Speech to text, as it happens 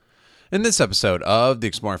In this episode of the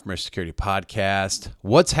Exploring Information Security Podcast,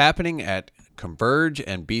 what's happening at Converge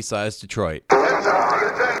and B-Sides Detroit?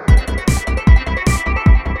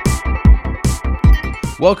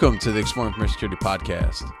 Welcome to the Exploring Information Security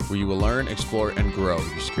Podcast, where you will learn, explore, and grow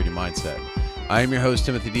your security mindset. I am your host,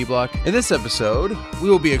 Timothy D. Block. In this episode, we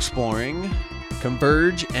will be exploring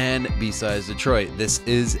Converge and B-Sides Detroit. This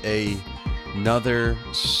is another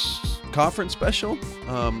conference special.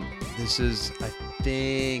 This is, I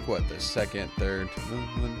think, the second, third,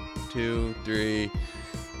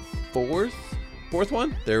 fourth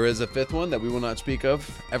one. There is a fifth one that we will not speak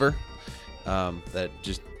of ever. That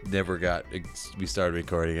just never we started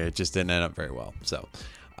recording it. It just didn't end up very well. So,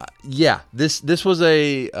 this was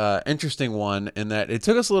a interesting one in that it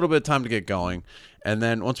took us a little bit of time to get going. And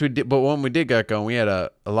then when we did get going, we had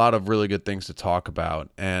a lot of really good things to talk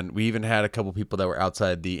about. And we even had a couple people that were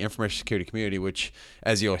outside the information security community, which,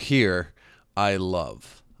 as you'll hear, I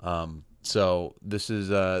love. So this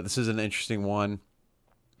is an interesting one.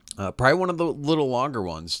 Probably one of the little longer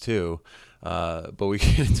ones too. But we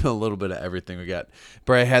get into a little bit of everything. We got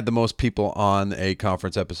probably had the most people on a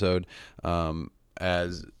conference episode,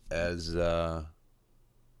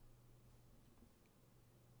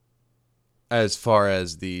 as far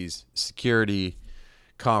as these security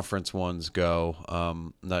conference ones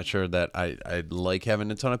go. Not sure that I'd like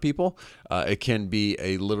having a ton of people. It can be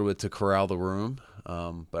a little bit to corral the room,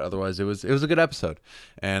 but otherwise it was a good episode,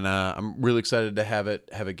 and I'm really excited to have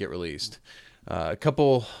it get released. A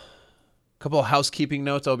couple of housekeeping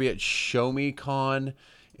notes. I'll be at ShowMeCon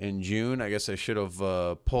in June. I guess I should have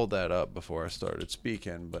pulled that up before I started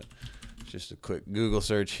speaking, but just a quick Google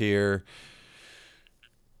search here.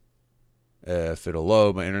 If it'll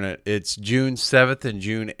load my internet, it's June 7th and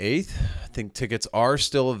June 8th. I think tickets are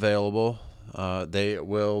still available. They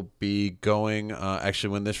will be going, actually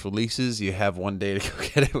when this releases, you have one day to go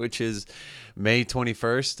get it, which is May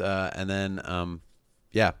 21st. And then,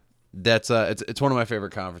 that's it's one of my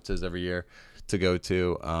favorite conferences every year to go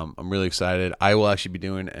to. I'm really excited. I will actually be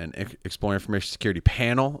doing an Exploring Information Security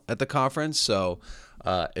panel at the conference. So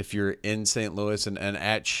if you're in St. Louis and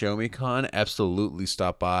at ShowMeCon, absolutely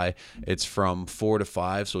stop by. It's from 4 to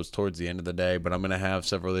 5, so it's towards the end of the day. But I'm going to have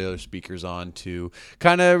several of the other speakers on to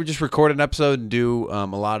kind of just record an episode and do a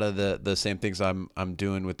lot of the same things I'm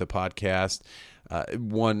doing with the podcast.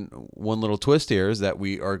 One little twist here is that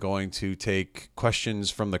we are going to take questions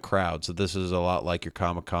from the crowd. So this is a lot like your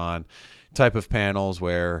Comic-Con type of panels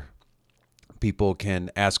where people can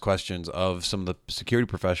ask questions of some of the security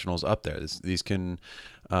professionals up there. These can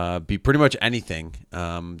be pretty much anything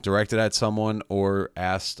directed at someone or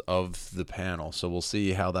asked of the panel. So we'll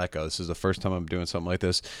see how that goes. This is the first time I'm doing something like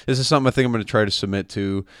this. This is something I think I'm going to try to submit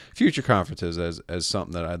to future conferences as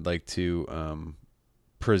something that I'd like to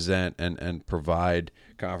present and provide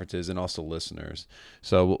conferences and also listeners.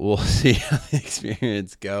 So we'll see how the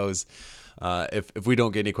experience goes. If we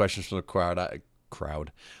don't get any questions from the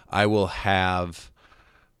crowd, I will have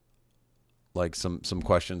like some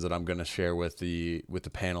questions that I'm going to share with the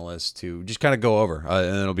panelists to just kind of go over,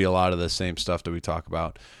 and it'll be a lot of the same stuff that we talk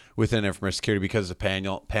about within information security. Because it's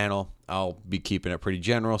a panel, I'll be keeping it pretty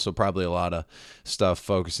general, so probably a lot of stuff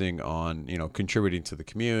focusing on contributing to the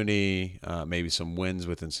community, maybe some wins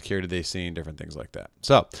within security they've seen, different things like that.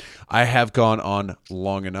 So I have gone on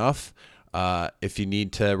long enough. If you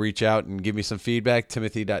need to reach out and give me some feedback,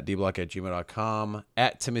 timothy.dblock@gmail.com,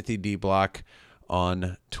 at TimothyDBlock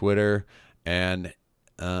on Twitter. And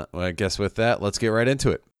I guess with that, let's get right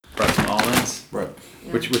into it. Brought some almonds,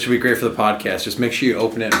 which would be great for the podcast. Just make sure you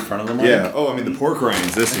open it in front of the mic. Yeah. Oh, I mean, the pork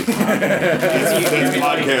rinds. This is that's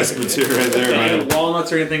podcast material right there, man.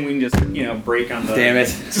 Walnuts or anything we can just break on the. Damn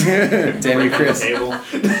it, damn you, Chris. Table.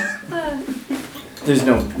 There's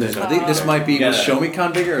no. I think this might be was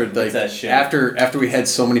ShowMeCon bigger, or like after we had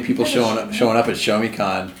so many people showing up at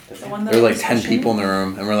ShowMeCon, there were like 10 people in the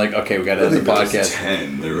room, and we're like, okay, we got to end the podcast.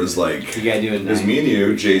 10. There was like you gotta do it. There's me and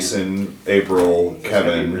you, Jason, April,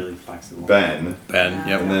 Kevin, really Ben,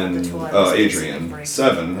 yep, and then Adrian.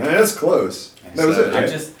 7. That's close. That was it.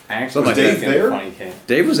 Right? Was Dave there?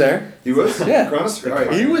 Dave was there. He was? Yeah.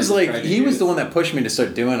 Right. He was the one that pushed me to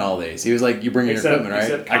start doing all these. He was like, you bring your equipment,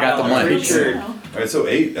 right? I got the money. All right, so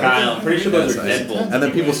 8. Kyle, I'm pretty sure those are Deadpool. And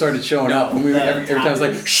then people started showing up, and every time I was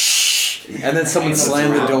like, shh. And then someone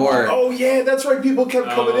slammed the door. Oh yeah, that's right. People kept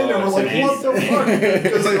coming in, and we're like, what the fuck?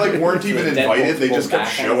 Because they weren't even invited. They just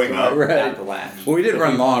kept showing up. Right. Well, we didn't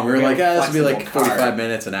run long. We were like, this will be like 45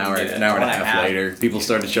 minutes, an hour and a half later. People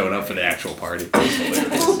started showing up for the actual party.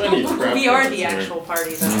 We are the actual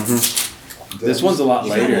party, though. This one's a lot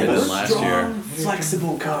later than last year.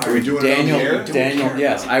 Flexible car. Are we doing it on the air? Daniel,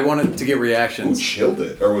 yes. I wanted to get Who reactions. chilled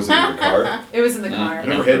it? Or was it in your car? It was in the car. I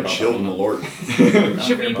never had chilled in the Lord.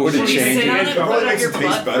 Should we, Would it should we change sit on it? it It and put probably it on makes your it taste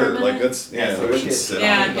butt for a better. Like minute? that's we should sit on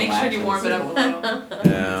Yeah, it. make sure you warm it up a little.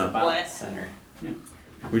 Yeah. What? Center.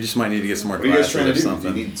 We just might need to get some more What are you guys glasses trying or to do? Do you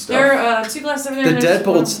something. need There stuff? are 2 glasses over there. The and there's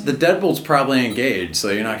deadbolt's probably engaged, so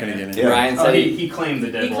you're not gonna get Yeah. in. Ryan Oh, said he claimed the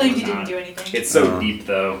one. deadbolt. He claimed he was didn't not. do anything. It's so Oh. deep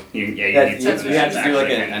though. You that need you That's what have to do like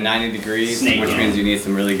actually a 90 degrees, Snake which in. means you need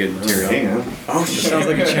some really good material. Hang on. Oh, sounds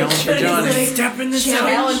like a challenge for Johnny. Step in the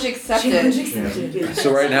Challenge accepted.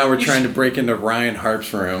 So right now we're trying to break into Ryan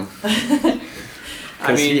Harp's room.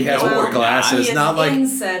 Because he has no, more we're glasses. Not like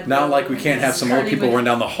not we can't have some old people run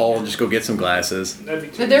down the hall and just go get some glasses.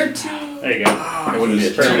 But there are 2. There you go. It wouldn't be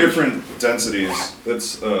two different densities.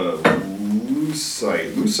 That's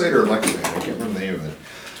lucite. Lucite or electrolyte. I can't remember the name of it.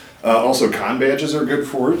 Also, con badges are good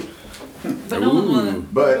for it. But no one will.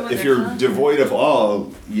 But if you're devoid of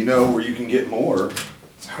all, you know where you can get more.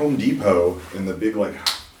 It's Home Depot and the big like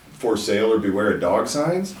for sale or beware of dog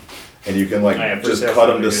signs, and you can like Oh, yeah, for just sale cut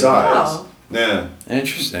them sign to is good. size. Oh. Yeah,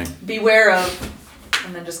 Interesting. Beware of,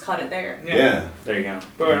 and then just cut it there. yeah. There you go.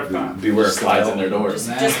 Beware of Slides Kyle. in their doors.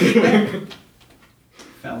 Just beware.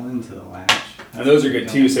 Fell into the latch. And those are good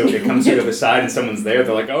too. So if it comes through to the side and someone's there,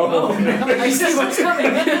 they're like, oh. I see what's coming.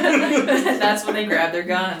 That's when they grab their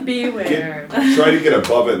gun. Beware. Try to get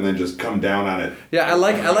above it and then just come down on it. Yeah, I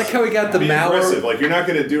like how we got the Be aggressive. malware. Like you're not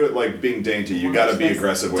gonna do it like being dainty. You gotta be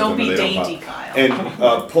aggressive with Don't them. be and they dainty, don't Kyle. pop.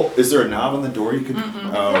 And pull. Is there a knob on the door you can?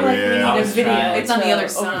 Oh We yeah. need a video. try It's on the other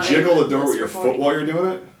side. Jiggle the door with your foot while you're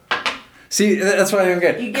doing it. See, that's what I don't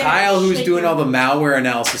get. You get Kyle, who's shaky. doing all the malware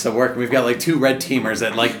analysis at work, and we've got like 2 red teamers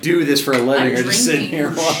that like do this for a living, I'm or just sitting drinking.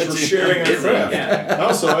 here watching. We're sharing our craft. Yeah.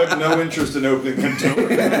 Also, I have no interest in opening the door.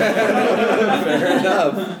 Fair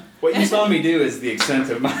enough. What you saw me do is the extent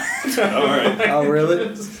of my. All right. Oh, really?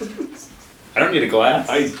 I don't need a glass.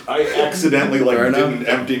 I accidentally like Fair enough. didn't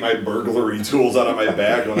empty my burglary tools out of my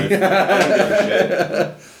bag when I don't give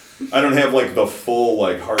a shit. I don't have like the full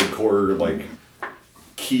like hardcore like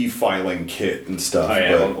key filing kit and stuff. Oh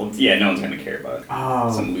yeah, but well, yeah. No one's gonna care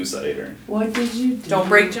about some lucite or. What did you do? Don't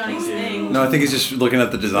break Johnny's thing. No, I think he's just looking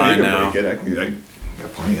at the I design can now. break it. I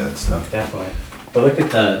got plenty of that stuff. Definitely. But look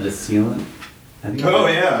at the sealant. I think Oh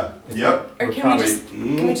yeah. Yep. Or can we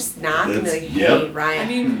just knock and be like, hey, Yep. Ryan? I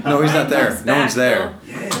mean, No, he's not there. No one's there.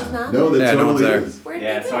 He's not? No, that Yeah, no one's totally there. is. Where'd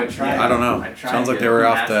Yeah, they so I go? tried. I don't know. I tried Sounds like to they were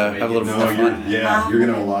off mask to the have a little way more it fun. Yeah, you're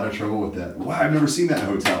gonna have a lot of trouble with that. Wow, I've never seen that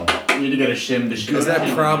hotel. You need to get a shim to shim. Is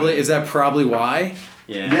that probably why?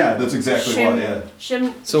 Yeah. Yeah, that's exactly Shim. why. Yeah.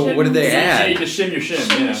 Shim. So shim, what did they shim, add? You need to shim your shim.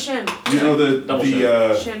 Shim, Yeah. shim. You know the Double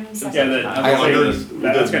Shim. Yeah, the, I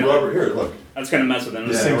that's the gonna rubber here. Look, that's gonna mess with them.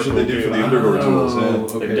 the same shit they do for the underdoor tools. Yeah.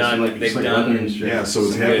 They've done. They've done. Yeah, so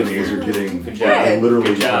what's Good. happening is you're getting Good job. it literally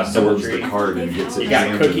Good job, absorbs double the tree. card and gets it You got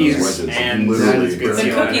jammed in those cookies wedges. and literally good the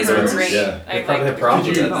seal. cookies are great. Yeah. I They probably like have problems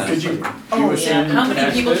with that. Could you? Oh yeah. How many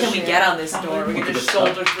Cash people fish? can we get on this door? We can just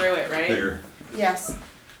shoulder through it, right? There. Yes.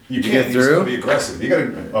 You get can't you through? still be aggressive. You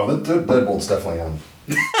gotta. Oh, that deadbolt's definitely on.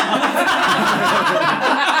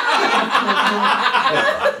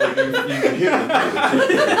 Like you can hit it.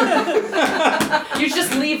 You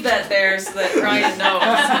just leave that there so that Ryan knows.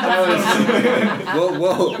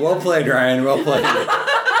 Well played, Ryan. Well played.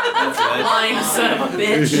 Lying son of a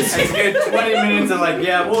bitch. It's good 20 minutes of like,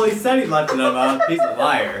 yeah, well, he said he left it up. He's a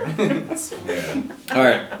liar. Yeah. All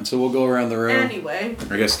right, so we'll go around the room. Anyway.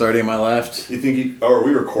 I guess starting on my left. You think you? Oh, are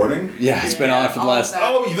we recording? Yeah, it's been on for the last.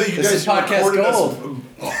 Oh, you think you This guys is podcast recorded us gold.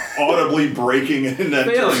 audibly breaking and then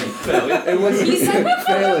Failing. It was He said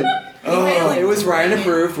failing. Oh, it was Ryan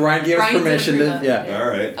approved. Ryan gave us Ryan did permission to. approve Yeah. All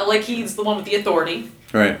right. like he's the one with the authority.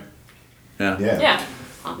 Right. Yeah. Yeah. Yeah.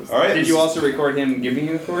 All right. Did you also record him giving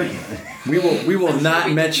you the cord? We will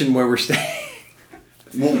not mention where we're staying.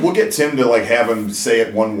 We'll get Tim to like have him say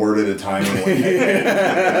it one word at a time. And like,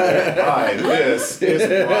 hi, this is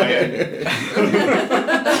Ryan.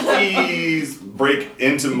 Please break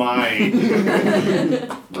into my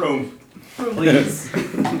room. Please.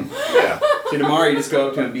 Yeah. So tomorrow you just go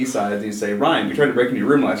up to him B-sides and you say, Ryan, we tried to break into your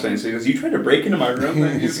room last night. So he goes, you tried to break into my room?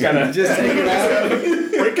 And you just kind of Just take it out.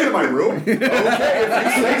 Break into my room? Okay, if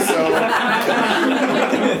you say so.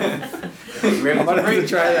 I'm gonna have to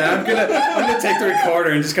try that. I'm gonna take the recorder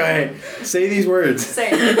and just go, hey, say these words. Say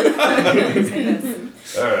it. Say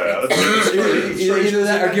this. Either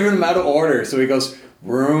that or giving him out of order. So he goes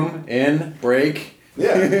room, in, break,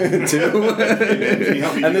 Yeah. 2, Can you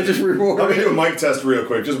help me and then just reward. Let me do a mic test real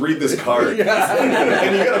quick. Just read this card. Yeah.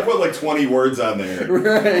 And you gotta put like 20 words on there.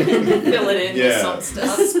 Right. Fill it in with Yeah. some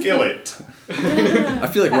stuff. Skillet. I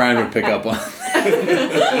feel like Ryan would pick up on.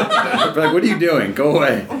 Be like, what are you doing? Go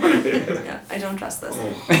away. Yeah, I don't trust this.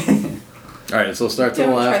 All right, so start to the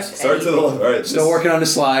Don't left. trust Start to the left. All right. Still working on the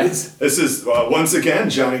slides. This is once again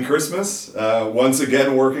Johnny Christmas. Once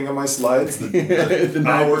again working on my slides. The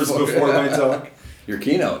night hours before my talk. Your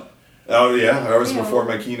keynote. Oh yeah, hours before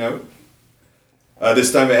my keynote.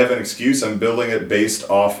 This time I have an excuse. I'm building it based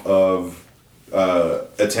off of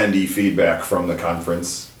attendee feedback from the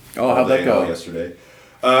conference. Oh, how'd that go? Yesterday.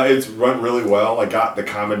 It's run really well. I got the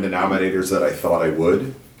common denominators that I thought I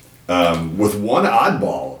would. With one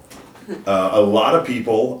oddball. A lot of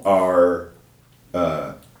people are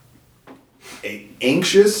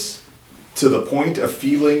anxious to the point of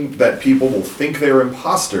feeling that people will think they're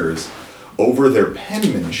imposters over their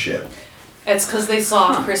penmanship. It's because they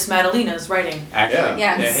saw Chris Madalina's writing. Actually,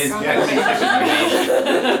 Yes.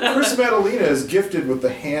 Chris Madalina is gifted with the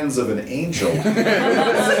hands of an angel. So true.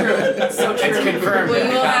 It's confirmed. Well,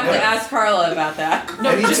 you will have to ask Carla about that.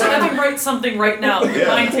 No, just have him write something right now. Your Yeah.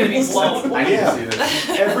 mind's gonna be blown. I need Yeah. to see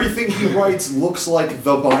this. Everything he writes looks like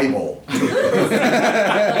the Bible.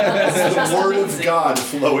 The Word of God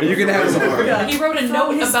flowing. You can have from his some. heart. He wrote a From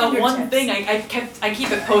note his about one fingertips. thing. I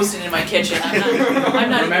keep it posted in my kitchen. I'm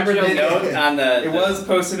not Remember even the joking. note on the? It was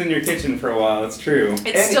posted in your kitchen for a while. It's true.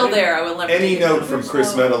 It's still there. I will never. Any take it. note from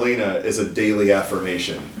Chris Madalina is a daily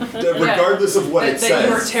affirmation, regardless of what that, it that says.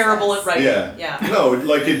 you are terrible at writing. Yeah. No,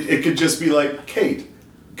 like it could just be like, Kate,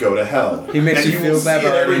 go to hell. He makes and you will feel see bad it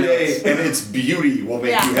about every writing day, notes. and its beauty will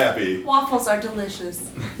make Yeah. you happy. Waffles are delicious.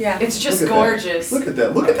 Yeah. It's just Look at gorgeous. that. Look at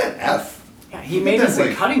that. Look at that F. Yeah, he made us a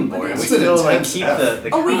Like, cutting board, and we it's an still like intense keep F. the.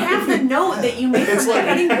 Oh, we have the note that you made It's from like- the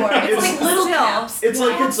cutting board. It's it's- like little caps. It's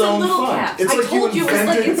like Caps its and own little font. caps. It's I like told you it was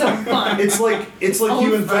like invented. its own font. It's like you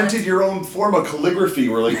Own invented font. your own form of calligraphy,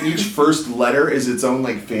 where like each first letter is its own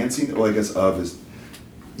like fancy. Well, I guess of is.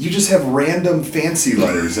 You just have random fancy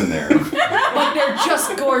letters in there. But they're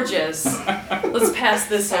just gorgeous. Let's pass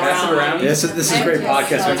this around. Pass it around. Yes, this is great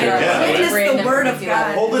podcast material. Yeah. It is the word of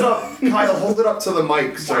God. Hold it up, Kyle. Hold it up to the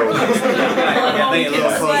mic so Yeah, make it a little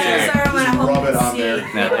Yes, closer. sorry, I'm gonna hold rub it the on seat. there.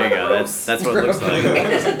 No, there you go. That's what it looks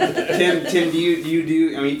like. Tim, do you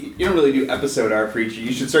do? I mean, you don't really do episode art for each.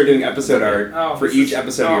 You should start doing episode art for each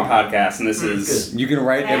episode of your podcast, and this is. You can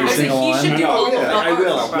write every I think single he one. should do all of the yeah, I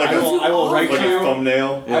will. art. I will write like a you.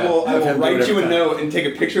 thumbnail. I will Have him do write it you a every time. note and take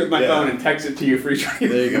a picture with my Yeah. phone and text it to you for each. There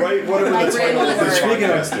you go. Right, whatever Like the title of the Raymond. Speaking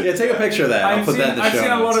podcast of, is. yeah, take a picture of that. I'll put that in the I've show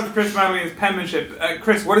seen a lot notes. of Chris Madalina's penmanship.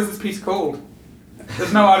 Chris, what is this piece called?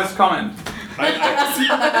 There's no artist comment.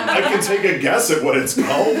 I can take a guess at what it's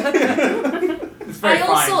called. It's very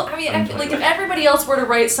I mean, I feel like if everybody else were to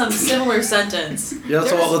write some similar sentence, Yeah,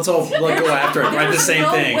 let's all like, go after it. Write the there's same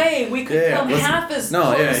no thing. way we could Yeah, come let's- half as No,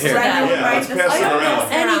 close yeah, to here. that. Yeah, let's pass I it don't know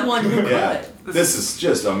around. anyone who Yeah. could. This is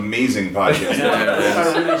just amazing podcast.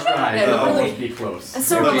 I really tried Yeah, to really. almost be close. It's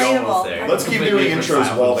so We're almost relatable. there. Let's keep doing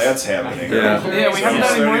intros while that's happening. Yeah. Yeah, we haven't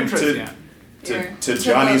done any more Starting intros to- yet. To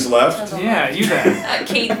Johnny's left. Yeah, you there.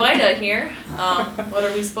 Kate Vida here. What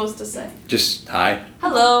are we supposed to say? Just hi.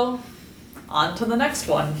 Hello. On to the next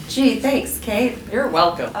one. Gee, thanks, Kate. You're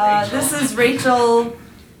welcome. This is Rachel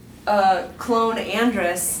Clone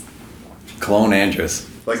Andrus. Clone Andress.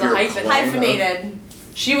 Like It's a you're hyphen. clone of- Hyphenated.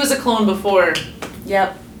 She was a clone before.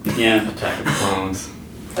 Yep. Yeah. Attack of Clones.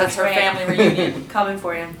 That's her Right. family reunion. Coming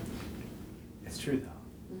for you. It's true though.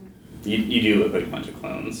 You do look like a bunch of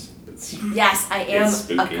clones. It's, Yes, I am It's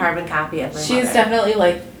a spooky. carbon copy of my She is mother. definitely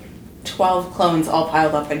like 12 clones all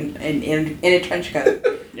piled up in a trench coat.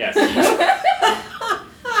 yes.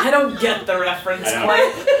 I don't get the reference I know.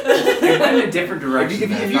 quite. It went in a different If direction. you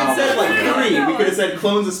had said like 3, we could have said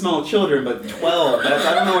clones of small children, but 12. That's,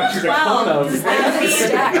 I don't know what she's a clone of. Does that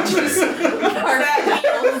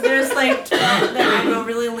mean there's like 12 that are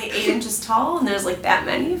really only 8 inches tall, and there's like that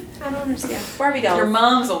many? I don't understand. Barbie dolls. Your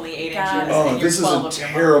mom's only 8 God. inches. Oh, and you're this is 12 a of your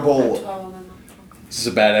mom. terrible. 12 of them. This is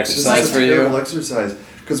a bad This exercise is a for you. terrible exercise.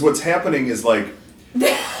 Because what's happening is like,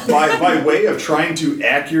 by way of trying to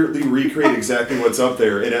accurately recreate exactly what's up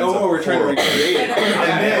there, it ends up we're trying to horrible. recreate it.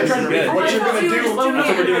 And then what you're gonna do? That's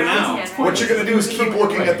what we're doing now. What you're gonna do is keep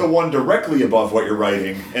looking at the one directly above what you're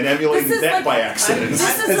writing and emulating This is that like- by accident.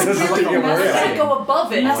 This is This is like like a a I message. go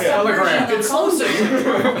above it. Messed up version of It's closer.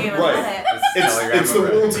 Right. It's the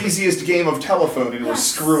world's easiest game of telephone, and we're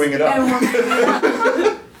screwing it up.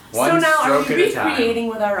 So now are stroke we at a time. recreating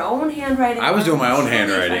with our own handwriting? I was doing my own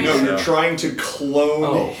handwriting. No, you're so. trying to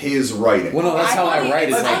clone his writing. Well, no, that's how I write.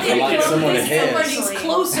 It's I like a think lot your similar to handwriting's his.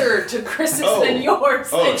 closer to Chris's Oh. than yours,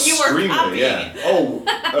 Oh, and you were extremely, copying. yeah. Oh,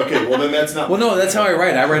 okay. Well, then that's not. Well, no, that's how I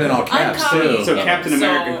write. I write in all I'm caps copying. too. So Captain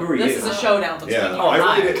America, So who are you? this is a showdown between Yeah, you. I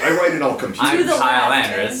hi. write it all computer. I'm the Kyle left,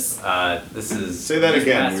 Andrus. This is. Say that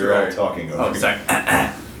again. Master We were all Art. talking over. Oh, sorry.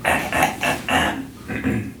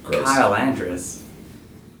 Gross. Kyle Andrus.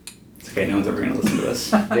 It's okay, no one's ever gonna listen to this.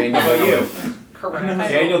 Daniel How about you? Correct.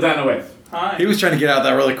 Daniel Dunaway. Hi. He was trying to get out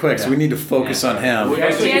that really quick, so we need to focus on him. We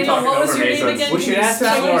actually Daniel, talked what was over your me, name so again? We Can should you ask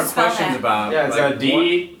spell some it? more Spell questions that. about. Yeah, it's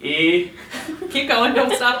like, Keep going,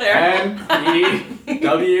 don't stop there.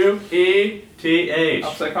 N-E-W-E-T-H.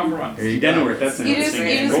 Upside compromise. Denworth, that's an You just- interesting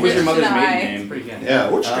you name. just What was your mentioned mother's I. maiden name? Pretty good. Yeah.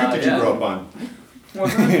 What street did you yeah. grow up on? Do you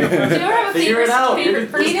ever have a Figure it out. You're favorite the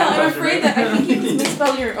first you know, I'm time afraid that I think you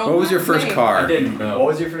misspelled your own What was your first name. car? I didn't. What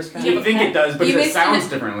was your first car? You- I think it does, but You it missed sounds an-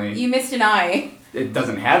 differently. You missed an I. It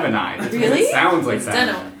doesn't have an I. That's Really? It sounds like It's that.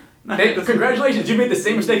 Deno. Hey, congratulations, you made the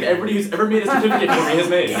same mistake everybody who's ever made a certificate for me has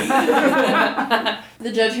made.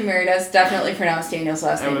 The judge who married us definitely pronounced Daniel's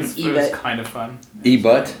last It name was, as it was Ebut. kind of fun.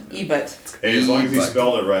 E-butt. Ebut. Hey, as long as you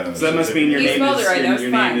spelled it right on the So that must mean your You name spelled is it right, that was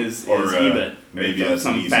your fine. name is Or, Ebut. maybe Of that's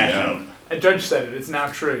some an easy fashion. out. A judge said it. It's now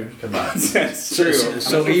true. Come on. That's true.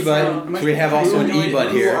 So E-butt. So we have also an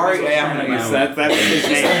E-butt here. That's his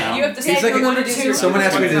name now. You have to say He's like number two. Someone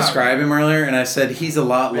asked me to describe him earlier, and I said he's a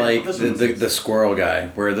lot like the squirrel guy,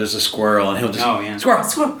 where there's a squirrel and he'll just Oh, yeah. squirrel.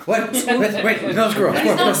 What? Wait, there's no squirrel.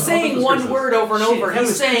 He's not saying one word over and over.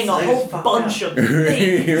 He's saying a whole bunch of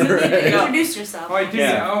things. Introduce yourself. Oh, I do.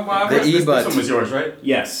 Yeah. Oh, wow. The E-butt. was yours, right?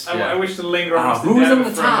 Yes. I wish to linger on Mr. who's on Denver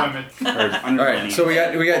the for top? a moment. All right, so we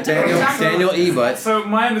got Daniel E-butt. So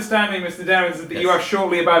my understanding, Mr. Denver, is that you are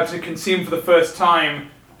shortly about to consume for the first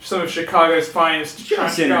time some of Chicago's finest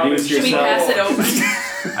Just transgarbage. introduce Should we pass it over?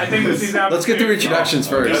 I think this is our Let's get through introductions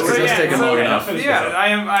first. So, Because that's taking long enough. Yeah,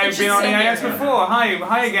 I've been on say EIS it. before.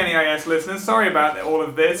 Hi again, EIS listeners. Sorry about all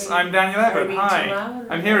of this. I'm Daniel Are we Everett. being too Hi. loud?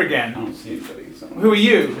 I'm here I again. don't see anybody. So. Who are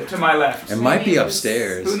you to my left? It might be Who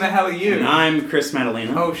upstairs. in the hell are you? And I'm Chris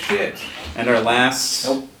Madalena. Oh shit. And our last.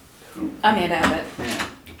 Amanda Abbott.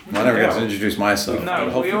 I never got to introduce myself. but No,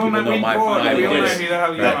 we hopefully all people know know my we all know yes. who the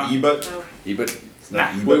hell you Not are. E-butt. E-butt. It's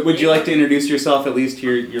not E-butt. Would you like to introduce yourself at least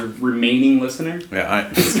to your remaining listener? Yeah,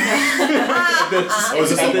 Oh, is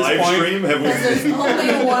this At a this live point- stream? Have we? There's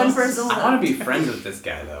only one person I left. want to be friends with this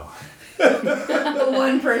guy though. The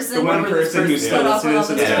one person. The one person who's still Yeah. listening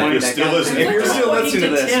to this Yeah, point. you're still listening. If you're still What listening to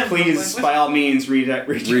he did this, to him. please, by all means, reach out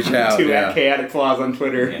out, to yeah. Chaotic Claws on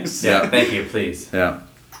Twitter. Yeah. Thank you, please. yeah.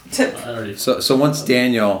 So once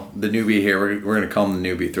Daniel, the newbie here, we're gonna call him the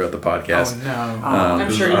newbie throughout the podcast. Oh no.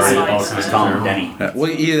 I'm sure he's fine. Just call him Denny.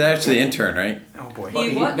 Well, he's actually the intern, right? Oh boy.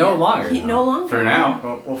 He what? No longer. He no longer. For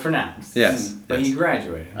now. Well, for now. Yes. But he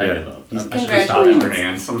graduated. Yeah.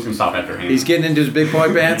 Congratulations. Someone's gonna stop after him. He's getting into his big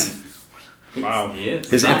boy pants. Wow. He is.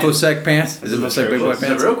 His Nice. InfoSec pants. His InfoSec big boy So the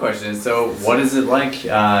pants. real question is, so what is it like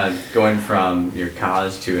going from your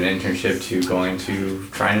college to an internship to going to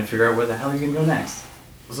trying to figure out where the hell you're gonna go next?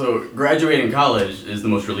 So graduating college is the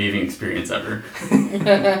most relieving experience ever.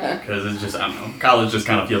 Because it's just, I don't know, college just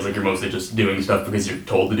kind of feels like you're mostly just doing stuff because you're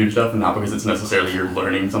told to do stuff and not because it's necessarily you're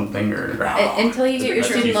learning something or Until you get your That's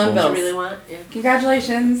student loan useful. bills. Really want? Yeah.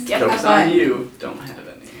 Congratulations. Yep. Have Joke's fun. on you, don't have any.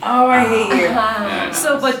 Oh, I hate you. Yeah.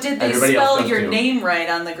 So, but did they Everybody else spell does your too. name right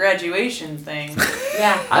on the graduation thing?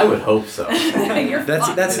 Yeah. I would hope so. You're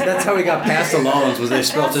That's how he got past the loans. Was they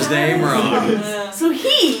spelt his name wrong? So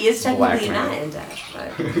he is technically Blackmail. not in debt,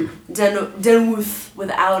 but Denwuth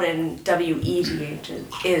without an W-E-T-H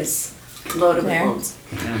is loaded with There. loans.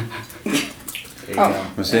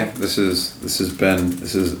 Oh. Let's see. This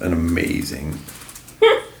is an amazing.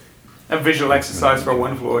 A visual exercise for a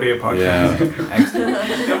wonderful audio podcast.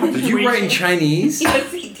 Yeah. Did you write in Chinese?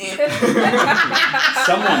 Yes, he did.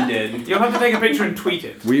 Someone did. You'll have to take a picture and tweet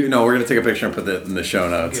it. We're gonna take a picture and put that in the show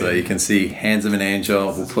notes so you can see hands of an angel.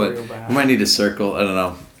 We'll put. We might need a circle. I don't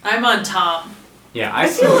know. I'm on top. Yeah, I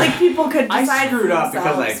feel like people could I decide screwed for up because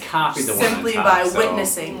I themselves copied the one on simply top, by so-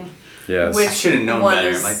 witnessing Yes. which I should have known one better.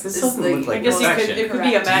 is, Like, this is doesn't the look like I guess you could. perfection. It could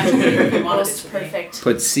be a correct. magic if you wanted it most to be. perfect.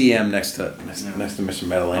 Put CM next to Mr.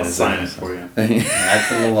 Madalena. I'll sign it for you.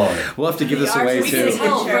 That's in the lawyer. We'll have to give this The away We artist can too. is-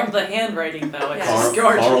 tell Picture. from the handwriting though. It's Yeah. just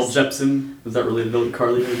Carl gorgeous. Jepsen, is that related to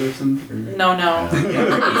Carly Rae Jepsen? Or-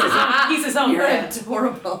 No. He's his own You're brand.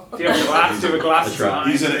 adorable. Do you have a glass That's right.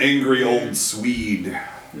 He's an angry old Swede.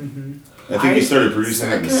 Mm-hmm. I think he started producing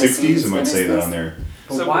it in the Can I see 60s. this? I might What say is that this? on there.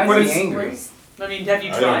 But So why what is he is- angry? I mean, have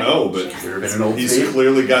you I tried? don't know, but he's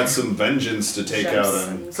clearly got some vengeance to take out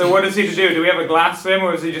on. So what is he to do? Do we have a glass for him,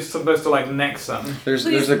 or is he just supposed to like neck something? There's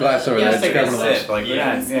a glass over there. Just take Grab a one of those. sip. Like,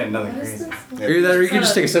 yeah, nothing crazy. Either that or you can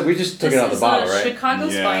just take a sip. We just took it out of the bottle, right?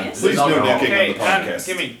 Chicago's finest. Please no necking Okay, on the podcast.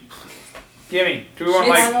 gimme. Do we want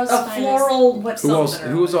like a floral? What's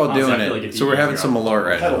Who's all doing I feel like it? it's So we're having easy some Malort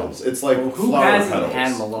right now. Petals. It's like Who flower hasn't petals.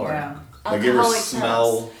 had Malort? Yeah. Like you ever Alcoholic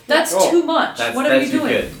smell? That's too much. What are you doing?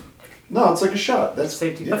 Good. No, it's like a shot. That's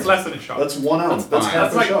Safety. that's less than a shot. That's 1 ounce. That's fine.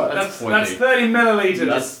 half That's a like shot. that's 30 milliliters.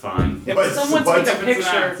 That's fine. If But- Someone but- take a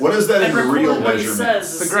picture. What is that in and record real what he measurement?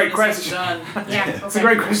 says It's a as great soon as it's question. done. Yeah. It's a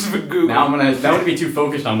great question for Google. Now I'm gonna be too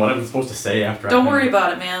focused on what I'm supposed to say after. Don't worry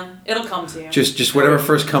about it, man. It'll come to you. Just whatever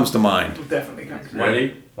first comes to mind. It'll definitely come.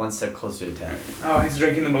 Ready? One step closer to 10. Oh, he's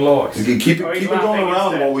drinking the Malort. You can keep Oh, it he's going laughing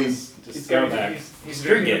around instead. while we. He's going back. He's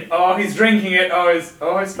drinking it. Oh, he's drinking it.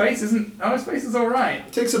 His face isn't. Oh, his face is all right.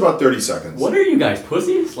 It takes about 30 seconds. What are you guys,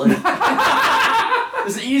 pussies? Like,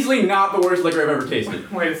 this is easily not the worst liquor I've ever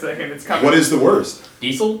tasted. Wait a second, it's coming. What is the worst?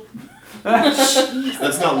 Diesel?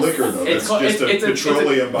 That's not liquor though. It's That's called- just it's a a-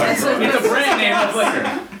 petroleum byproduct. It's a brand name of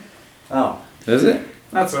liquor. Oh. Is it?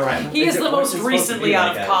 That's all right. He is the most supposed to recently be out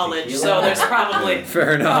like of a college, tequila? so there's probably.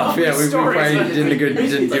 Fair enough. Yeah, we stories probably that- didn't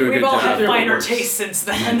do a We've good all had job. finer tastes since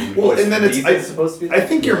then. Well, and then Diesel it's supposed to be I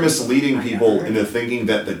think you're misleading people into thinking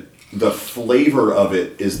that the flavor of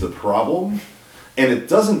it is the problem, and it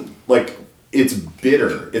doesn't like it's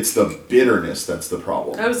bitter. It's the bitterness that's the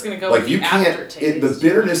problem. I was gonna go Like with you the can't. aftertaste. The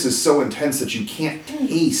bitterness is so intense that you can't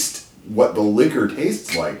taste what the liquor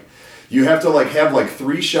tastes like. You have to have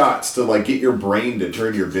 3 shots to get your brain to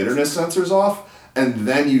turn your bitterness sensors off, and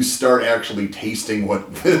then you start actually tasting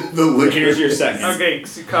what the liquor. Here's your second. Okay,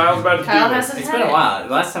 so Kyle's about to Kyle do this. hasn't It's had been a it. while.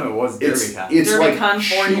 Last time it was It's DerbyCon. it's like DerbyCon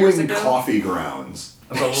 4 years chewing ago. coffee grounds.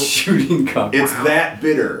 Shooting cup. It's that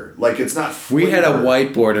bitter. Like it's not. We had a flavor.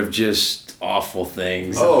 whiteboard of just awful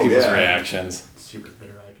things. Oh, and people's yeah. reactions. Super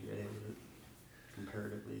bitter IPA,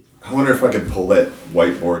 comparatively. I wonder if I could pull that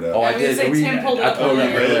whiteboard Oh, up. I I was did. gonna say Tim pulled it I up pulled it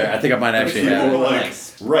up earlier. earlier. I think I might actually People have were it. like,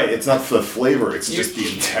 right, it's not the flavor, it's just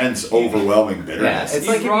the intense, overwhelming Yeah, bitterness. it's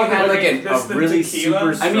like if you had This a the really tequila?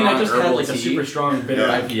 super strong I mean, I just had herbal like a tea. super strong bitter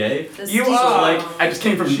Yeah. IPA. You So are like, I just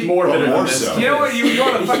came from more Well, bitter more than this. so. You know what? You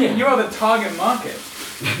are the fucking. You are the target market.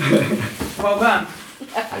 Well done.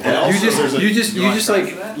 And also there's a- You just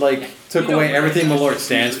like took away everything Malort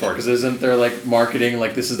stands for, because isn't there like marketing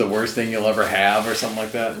like this is the worst thing you'll ever have or something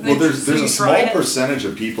like that? well, there's So a you small tried it? percentage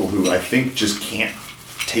of people who I think just can't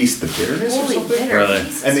taste the bitterness or Holy something, bitter. Really?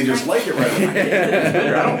 Jesus and they just Christ. like it right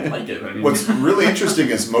away. I don't like it. I mean, What's really interesting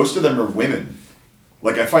is most of them are women.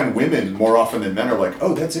 Like I find women more often than men are like,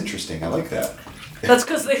 oh, that's interesting. I like that. That's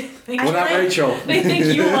because they think. Well, not Rachel. They think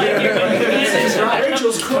you like it. But you can't.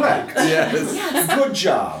 Rachel's correct. Yes. Good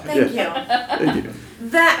job. Thank you.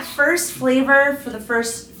 That first flavor for the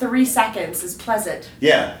first 3 seconds is pleasant.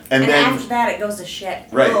 Yeah, and And then after that, it goes to shit.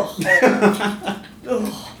 Right.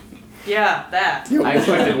 Ugh. Yeah, that. I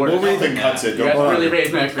expected worse. nothing cuts it. You Don't guys really worry.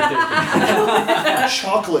 raised my expectations.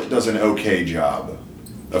 Chocolate does an okay job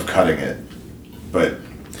of cutting it, but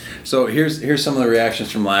So here's some of the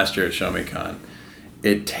reactions from last year at Show Me Con.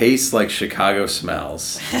 It tastes like Chicago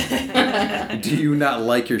smells. Do you not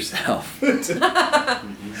like yourself?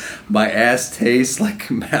 My ass tastes like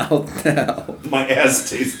mouth now. my ass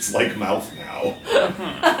tastes like mouth now.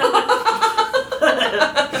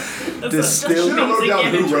 Distilled. Should have wrote down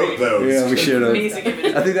who wrote those. Yeah, we should have. Amazing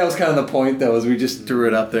imagery. I think that was kind of the point, though, is we just threw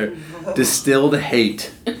it up there. Distilled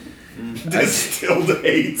hate. Distilled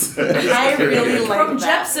hate. I really like From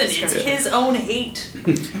that. Jepsen, it's his own hate.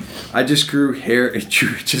 I just grew hair.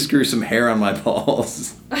 Just grew some hair on my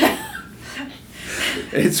balls.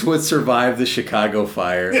 It's what survived the Chicago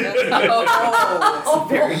fire. Oh,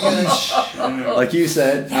 very good. Like you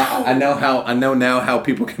said, I know now how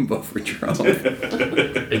people can vote for Trump.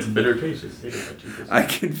 It's bitter taste. I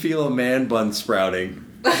can feel a man bun sprouting.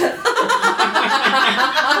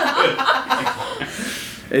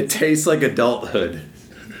 It tastes like adulthood.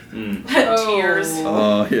 Tears.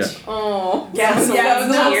 Oh yeah. Oh. Yes, Yeah,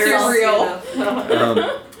 yes, that's tears.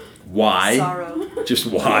 real. Why? Sorrow. Just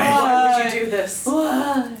why? Why would you do this?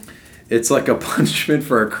 It's like a punishment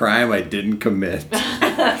for a crime I didn't commit.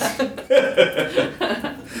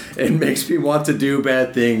 It makes me want to do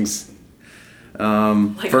bad things.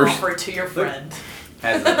 Like First, offer it to your friend.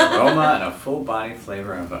 Has an aroma and a full body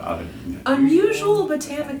flavor of a Unusual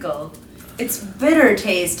botanical. Its bitter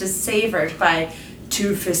taste is savored by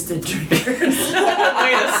two-fisted drinkers. Wait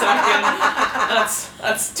a second.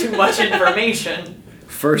 That's too much information.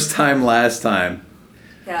 first time, last time.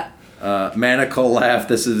 Yeah. Manacle laugh.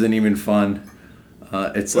 This isn't even fun.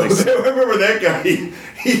 It's like I remember that guy.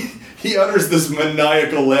 He utters this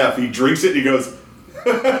maniacal laugh. He drinks it and he goes.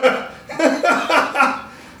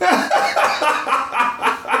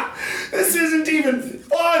 This isn't even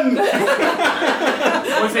fun.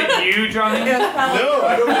 Was it you, Johnny? No,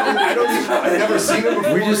 I've never seen it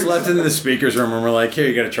before. we just left it in the speakers room and we're like, here,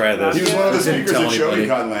 you got to try this. He was one of the Didn't speakers tell at anybody.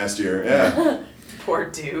 ShogaCon last year. Yeah. Poor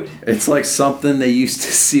dude. It's like something they used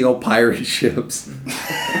to seal pirate ships.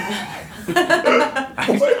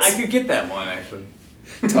 I could get that one actually.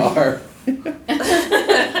 Tar.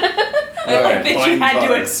 I think you had to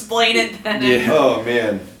tar. explain it then. Yeah. Oh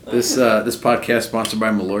man. This podcast sponsored by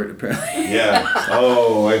Malort, apparently. Yeah.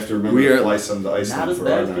 Oh, I have to remember We to are fly some to Iceland Not as for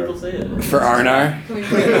bad as Arnar. people say it. For Arnar. Can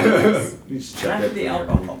we Just check Not that for the thing.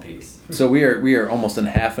 alcohol piece. So we are almost in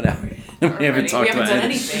half an hour. We haven't talked done about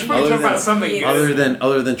anything. We're talking about something good.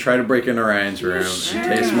 other than try to break into Ryan's room, taste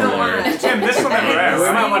Malort, Tim, this will never air, We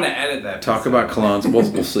might right? want to edit that. talk about colognes.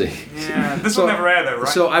 We'll see. Yeah, this So- will never air, though, right?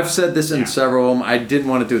 So I've said this in several of them. I didn't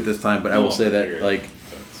want to do it this time, but I will say that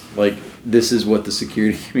like this is what the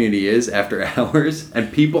security community is after hours,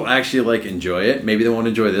 and people actually like enjoy it. Maybe they won't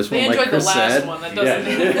enjoy this They one, like enjoyed Chris the last said. one. That doesn't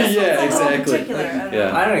mean Yeah, It's a little exactly. particular, I don't know.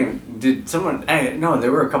 Yeah. I don't even. Did someone? No,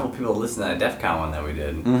 there were a couple people listening to that DEF CON one that we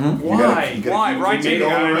did. Mm-hmm. Why? You gotta Why? keep Right it to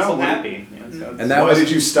going guys. around. I'm What- happy. And that Why was did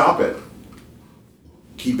you stop it?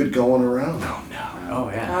 Keep it going around. Oh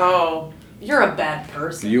yeah. Oh, you're a bad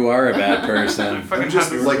person. you are a bad person. I'm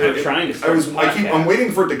just like trying to I'm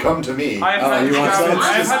waiting for it to come to me. I've Oh, had you this want garbage. some?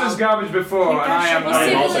 I've had this garbage before, and I am. Well,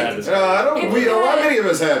 see, also like, had this. I don't. If We you a lot had- many of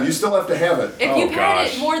us have. You still have to have it. If Oh, you've had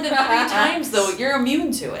gosh. it more than 3 times, though, you're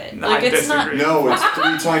immune to it. No, Like I it's not. disagree. No, it's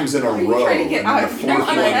 3 times in a you row. trying to get and then out? the fourth No,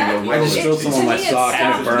 one in a row. I just is- spilled some on my to me, sock and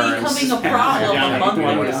it stopped burns. becoming a problem a month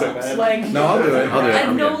ago. Like No, I'll do it. I'll do it. it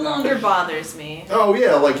I'm no good. longer bothers me. Oh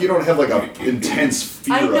yeah, like you don't have like a intense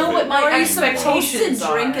fear I know of what it. my Are you supposed expectations to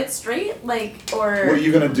are. drink it straight, like, or? What are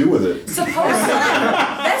you gonna do with it? Supposed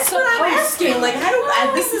That's what I'm asking. Like,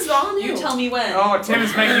 this is all new. You tell me when. Oh, Tim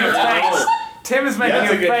is making a face. Tim is making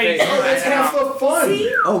That's a a good face. thing. Oh, that's half the fun.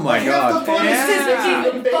 See? Oh my Half the god. fun is Yeah. just making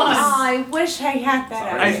the Oh, base. I wish I had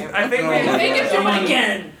that. I think we. No. Make it do it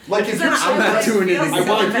again. Like if you're I'm not doing it if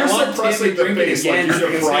again. you're suppressing the base, like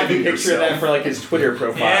you're depriving picture of that yourself. for like his Twitter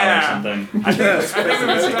profile Yeah. or something. I think we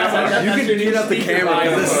established. You can get up the camera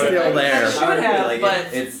because it's still there. Should have, but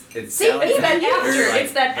it's see, it's that after.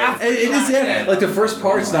 It's that after. It is, yeah. Like the first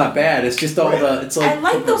part's not bad. It's just all the. It's I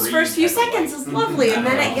like. like those first few seconds. It's lovely, and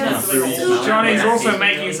then it gets super. Johnny's also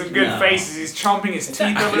making some good faces. He's chomping his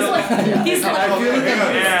teeth a little. He's like, I feel like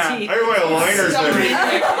Yeah. I have my liners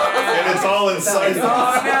there, and it's all inside.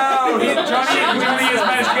 Oh no! Johnny has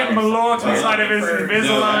managed to get Malort inside of his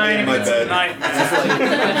Invisalign. my It's a bad.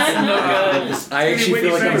 nightmare. I actually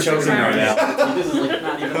feel like I'm choking right now.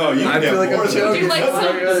 No, you I can feel have like more I'm than choking. do like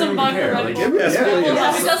some vodka Red Bull. Yes, please.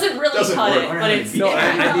 Well, it doesn't really Doesn't cut work. it, but it's No,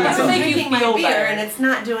 I need I'm some. make you drinking my feel beer, better. and it's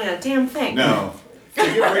not doing a damn thing. No. To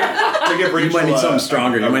give Rachel, You might need something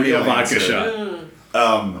stronger. You might need a real vodka answer.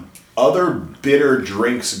 shot. Other bitter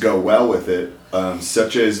drinks go well with it,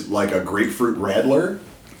 such as like a grapefruit radler.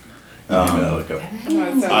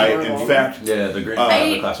 In fact, Yeah, the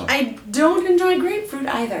green class one. I don't enjoy grapefruit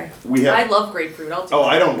either. we I have. love grapefruit. I'll take Oh, it.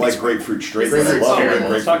 I don't like grapefruit straight, but I Grapefruit's love terrible.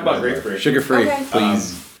 grapefruit. Let's talk about radler. grapefruit. Sugar free, Okay.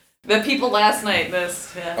 please. The people last night,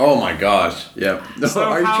 this. Yeah. Oh my gosh. Yeah. So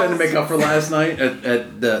Are you trying to how's- make up for last night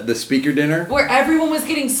at the speaker dinner? Where everyone was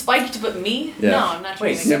getting spiked but me? Yeah. No, I'm not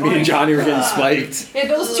trying to Yeah, make me up and for Johnny were getting spiked. Yeah,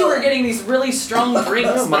 those two were getting these really strong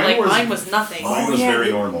drinks, but Mine like was- mine was nothing. Mine was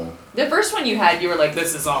very normal. The first one you had, you were like,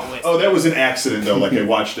 this is all whiskey. Oh, that was an accident though. Like I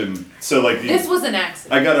watched him. So like This was an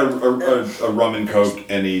accident. I got a rum and coke,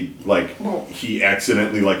 and he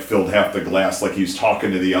accidentally like filled half the glass, like he was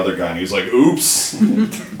talking to the other guy, and he was like, "Oops," and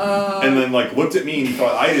then like looked at me and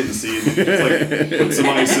thought I didn't see it. And just like put some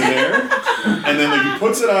ice in there, and then like he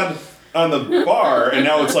puts it on the bar, and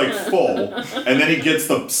now it's like full, and then he gets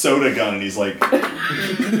the soda gun, and he's like, Don't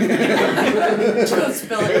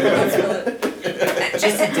spill it. Don't spill it.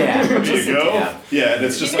 just a dab. "There you go." dab. Yeah, and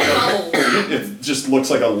it's just like it just looks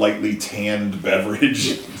like a lightly tanned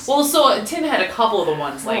beverage. Well, so Tim had a couple of the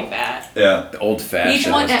ones like that. Yeah. The old fashioned.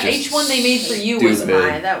 Each one they made for you was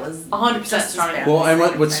stupid. That was 100% just as stronger. bad. Well, and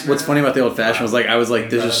what's funny about the old fashioned was like I was like,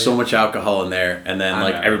 there's just so much alcohol in there, and then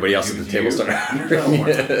like everybody else at the table started ordering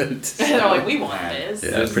it. They're like, we want this. Yeah,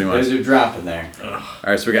 that's pretty much. There's a drop in there. All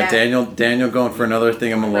right, so we got Yeah. Daniel going for another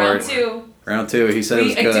thing of Malort. Round two. Round two. He said I it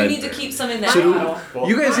was do good. need to keep some in that So bottle.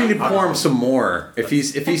 you guys need to pour him some more. If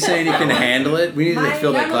he's saying he can handle it, we need to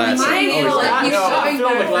fill that glass. Mine Oh, feel like he's he's not. shoving fill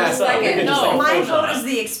the back for a glass up. We second. can just, like, My push on vote it. is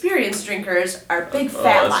the experienced drinkers are big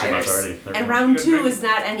fat that's too much liars. already. And round two is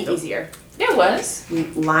not any easier. It was.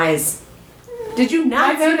 Lies. Did you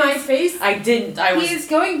not see my face? I didn't. I was. He is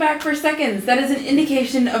going back for seconds. That is an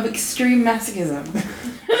indication of extreme masochism.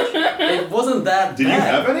 It wasn't that Did you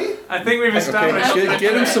have any? I think we've established. Okay,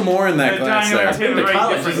 get him some more in that glass there.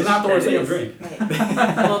 This is not the worst thing I've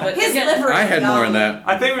drank. His liver. I had more in that.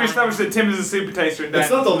 I think we've established that Tim is a super taster. And It's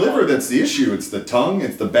not the liver that's the issue. It's the tongue.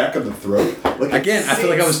 It's the back of the throat. Like Again, I feel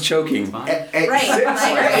like I was choking. Right.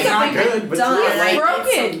 It's not good, but He's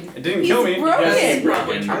broken. it didn't kill me. Broken.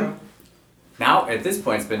 Broken. Now, at this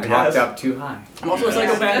point, it's been talked up too high. I'm also a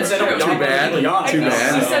psychopath. That's true. Too bad. Too He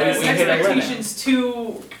bad. set his We hit a limit. expectations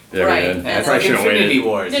too Yeah, right. we did. And It's like should've Infinity waited.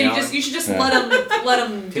 Wars. yeah, you you know? just you should just Yeah. let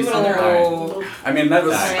them do it on their own. I mean, that's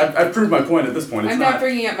Alright. I've proved my point at this point. It's I'm not. not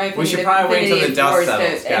bringing up my opinion. should probably wait till the Infinity dust Wars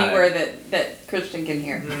settles. to Got it. anywhere that Christian can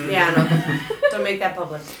hear. Yeah, no. Don't make that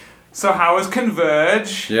public. So how was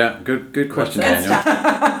Converge? Yeah, good question, Good Daniel. stuff.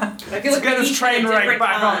 I feel Let's like get we this each train had a wreck different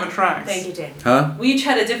back con. on the tracks. Thank you, Dan. Huh? We each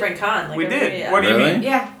had a different con. Like We everybody- did. yeah. What do you Really? mean?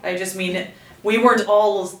 Yeah. I just mean we weren't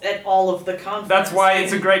all at all of the conference. That's why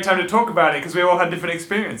it's a great time to talk about it because we all had different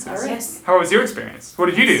experiences. All right. Yes. How was your experience? What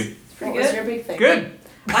did you do? Pretty What was good. your big thing? Good.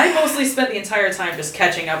 I mostly spent the entire time just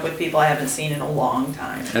catching up with people I haven't seen in a long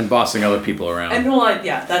time. And bossing other people around. And well,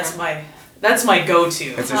 yeah, that's my go-to.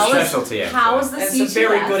 It's a How was- specialty. actually. How was the And CTF? so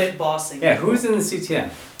very good at bossing. Yeah, who's in the CTF?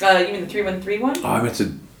 You mean the 313 one? Oh, I meant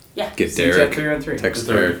to Yeah. get CTF Derek. 313. Text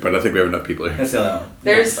Derek, but I think we have enough people here. That's the other one.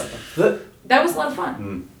 There's The- that was a lot of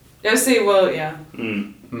fun. I would say, well, yeah.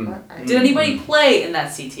 Did anybody play in that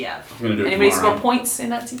CTF? I'm gonna do it Anybody tomorrow. score points in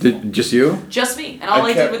that CTF? Did just you? Just me, and all I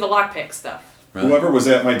I, kept- did with the lockpick stuff. Really? Whoever was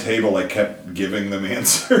at my table, I kept giving them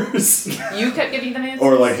answers. You kept giving them answers.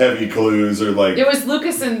 Or like heavy clues, or like It was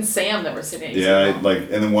Lucas and Sam that were sitting. yeah, and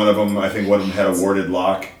then one of them, I think one of them had a warded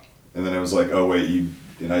lock, and then I was like, oh wait,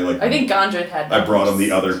 and I think Gondred had. I brought him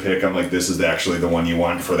the other pick. I'm like, this is actually the one you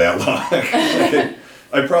want for that lock.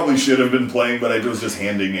 I probably should have been playing, but I was just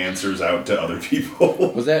handing answers out to other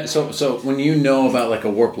people. Was that so? So when you know about like a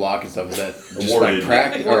warp lock and stuff, is that just Awarded. like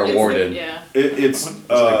practice or awarded? Yeah. It's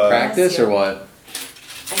Like practice or what?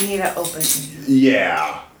 I need to open.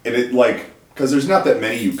 yeah, and it like because there's not that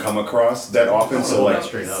many you come across that often. So like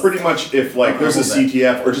straight up. pretty much if like there's a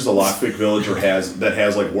CTF or just a lockpick village or has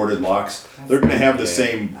like warded locks, they're gonna have the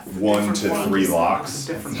same 1 to 3 locks.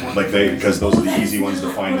 Like because those are the easy ones to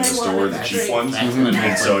find in the store, the cheap ones.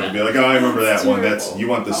 And so it'd be like, oh, I remember that one. That's you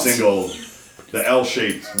want the single, the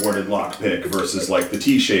L-shaped warded lock pick versus like the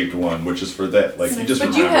T-shaped one, which is for that. Like you just But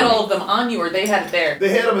remember. you had all of them on you, or they had it there. They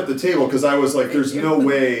had them at the table because I was like, "There's no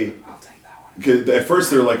way." Cause at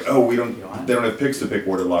first they're like, "Oh, they don't have picks to pick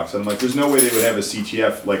warded locks." And I'm like, "There's no way they would have a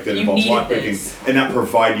CTF like that You involves needed lock picking this. and not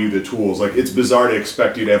provide you the tools. Like it's bizarre to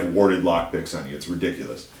expect you to have warded lock picks on you. It's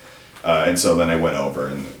ridiculous." And so then I went over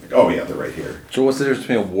and like, oh yeah, they're right here. So what's the difference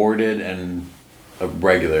between a warded and a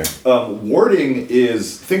regular? Warding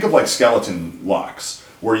is think of like skeleton locks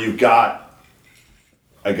where you've got,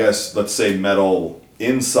 I guess, let's say metal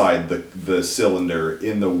inside the cylinder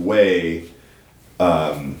in the way.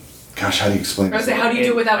 Gosh, how do you explain I was this? say, how do you do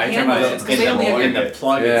it without hand motions? Because they only have your. the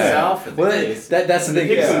plug itself. Well, that's the thing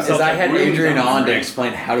is I had Adrian on to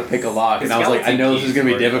explain how to pick a lock, and I was like, I know this is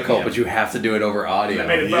gonna be difficult, but you have to do it over audio. That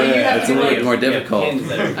made it But you have It's to a little like- bit more difficult.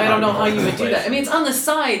 I don't know how you would do that. I mean, it's on the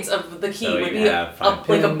sides of the key. So Would you be have up five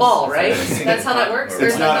like a pins ball, instead right? of a single That's how that plug. works. Or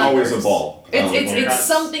It's is not that always a ball. It's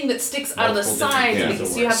something that sticks out of the Multiple sides different because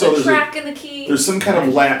things. you have So the there's a- track in the key. There's some kind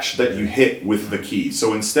of latch that you hit with the key.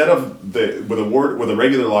 So instead of with a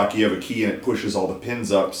regular lock, you have a key and it pushes all the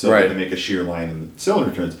pins up so Right. that they make a shear line and the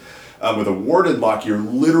cylinder turns. With a warded lock, you're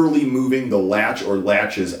literally moving the latch or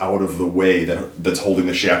latches out of the way that's holding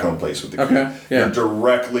the shackle in place with the key. Okay, yeah. You're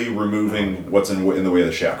directly removing what's in the way of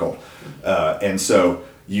the shackle, and so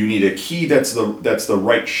you need a key that's the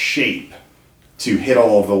right shape to hit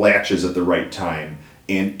all of the latches at the right time.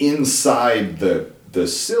 And inside the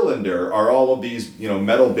cylinder are all of these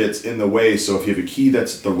metal bits in the way. So if you have a key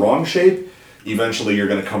that's the wrong shape, eventually you're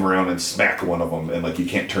going to come around and smack one of them, and like you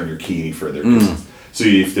can't turn your key any further. So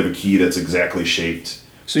you have to have a key that's exactly shaped.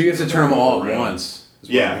 So you have to turn them all at once. is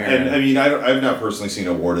what Yeah, I'm hearing. and I mean I've not personally seen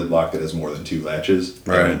a warded lock that has more than 2 latches. I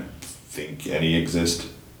Right. don't think any exist.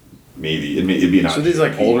 Maybe it'd be an So option these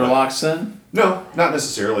like key, older but- locks then? No, not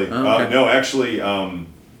necessarily. Oh, okay. No, actually,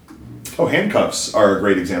 handcuffs are a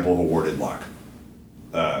great example of a warded lock.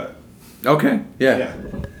 Okay. Yeah. Yeah.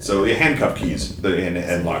 So the handcuff keys, the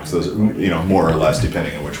hand locks, those are, more or less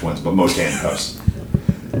depending on which ones, but most handcuffs.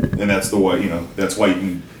 And that's the way, that's why you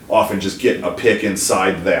can often just get a pick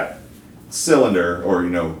inside that cylinder or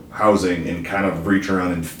housing and kind of reach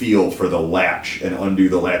around and feel for the latch and undo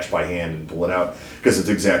the latch by hand and pull it out, because it's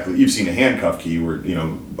exactly, you've seen a handcuff key where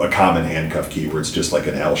a common handcuff key where it's just like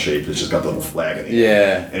an L shape, it's just got the little flag in it,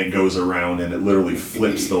 and it goes around and it literally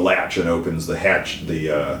flips the latch and opens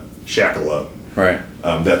the shackle up. Right.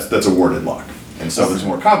 That's a warded lock. And so there's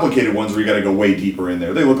more complicated ones where you got to go way deeper in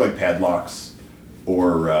there. They look like padlocks,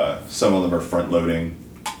 or some of them are front loading.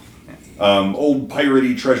 Old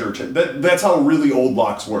piratey treasure. That's how really old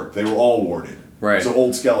locks work. They were all warded. Right. So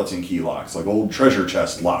old skeleton key locks, like old treasure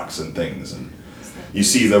chest locks and things. And you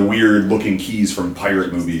see the weird looking keys from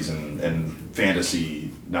pirate movies and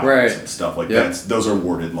fantasy novels and stuff like that. Those are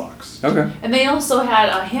warded locks. Okay. And they also had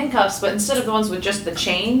handcuffs, but instead of the ones with just the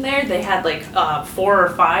chain there, they had like 4 or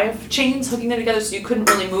 5 chains hooking them together, so you couldn't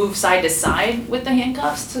really move side to side with the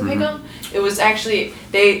handcuffs to pick them. It was actually,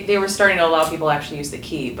 they were starting to allow people to actually use the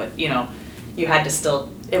key, but you had to still,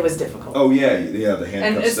 it was difficult. Oh yeah, the handcuffs.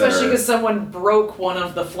 And especially because someone broke one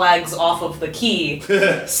of the flags off of the key,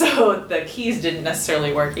 so the keys didn't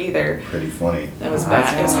necessarily work either. Pretty funny. That was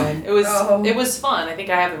bad. It was fun. I think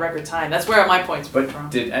I have the record time. That's where my points were from.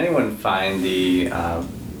 Did anyone find the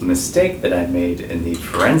mistake that I made in the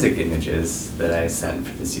forensic images that I sent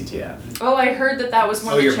for the CTF? Oh, I heard that was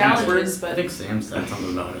one of the challenges, but I think Sam said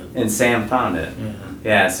something about it. And Sam found it.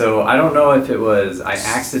 Yeah, so I don't know if it was I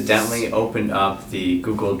accidentally opened up the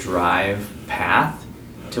Google Drive path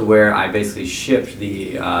to where I basically shipped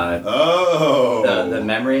the the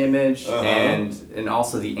memory image and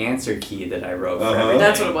also the answer key that I wrote for everything.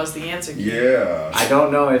 That's what it was, the answer key. Yeah. I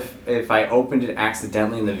don't know if I opened it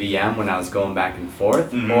accidentally in the VM when I was going back and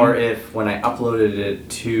forth, or if when I uploaded it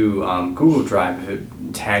to Google Drive, if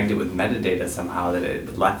it tagged it with metadata somehow that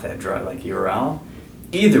it left that drive like URL.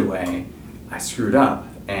 Either way, I screwed up,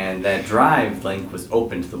 and that drive link was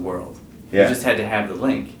open to the world. Yeah. You just had to have the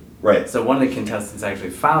link. Right. So one of the contestants actually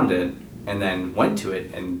found it and then went to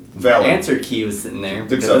it, and Valid. the answer key was sitting there.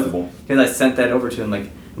 It's acceptable. Because I sent that over to him,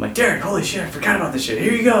 I'm like, Derek, holy shit, I forgot about this shit.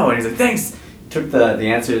 Here you go. And he's like, thanks. Took the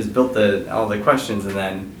answers, built all the questions, and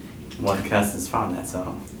then one of the contestants found that.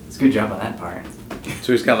 So it's a good job on that part.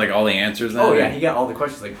 So he's got like all the answers now? Oh yeah, he got all the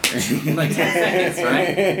questions in like 10 seconds, right?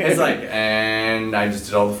 It's like, and I just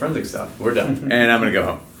did all the forensic stuff. We're done. And I'm gonna go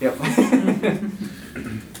home. Yep.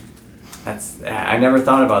 I never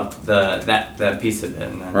thought about that piece of it.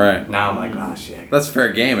 And then Right. Now I'm like, oh shit. That's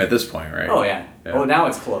fair game at this point, right? Oh yeah. Oh, now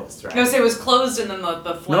it's closed, right? I was gonna say it was closed, and then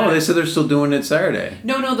the flag. No, they said they're still doing it Saturday.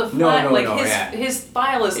 No, the flag. No, his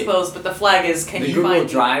file is closed, but the flag is. Can the you Google find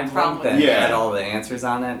Drive link that Yeah. had all the answers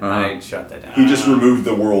on it? I shut that down. He just removed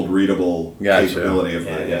the world readable capability of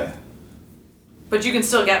Yeah, it. yeah. But you can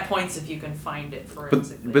still get points if you can find it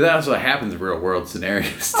forensically. But that also happens in real world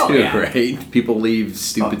scenarios too, Oh, yeah. right? People leave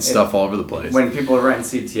stupid stuff all over the place. When people are writing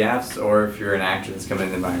CTFs, or if you're an actor that's coming in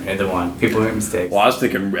the environment, either one, people make mistakes. Well, I was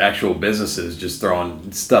thinking actual businesses just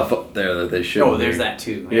throwing stuff up there that they shouldn't. Oh, there's that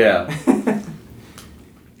too. Yeah.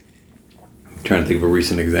 I'm trying to think of a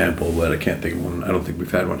recent example, but I can't think of one. I don't think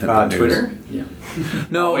we've had one hit the news. Twitter? Yeah.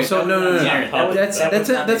 No, Wait, so no.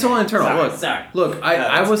 That's all internal. Look,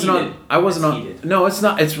 I wasn't on. No, it's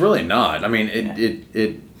not. It's really not. I mean,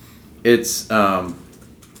 it was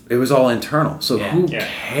all internal. So who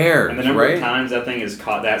cares, And the number right? of times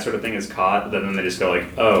that sort of thing is caught, then they just go like,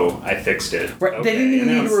 "Oh, I fixed it." Right. Okay. They didn't even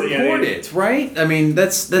need to report it, right? I mean,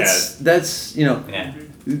 that's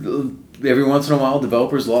every once in a while,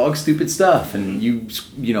 developers log stupid stuff, and you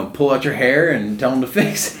pull out your hair and tell them to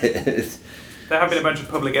fix it. There have been a bunch of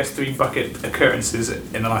public S3 bucket occurrences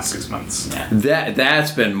in the last 6 months. Yeah.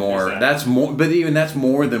 That's been more. That's more. But even that's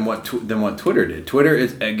more than what Twitter did. Twitter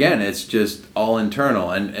is it's just all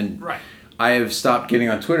internal, and right. I have stopped getting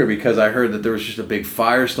on Twitter because I heard that there was just a big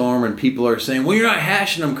firestorm, and people are saying, "Well, you're not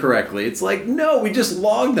hashing them correctly." It's like, no, we just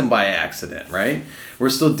logged them by accident, right? We're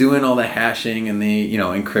still doing all the hashing and the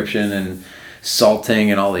encryption and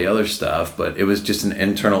salting and all the other stuff, but it was just an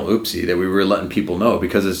internal oopsie that we were letting people know,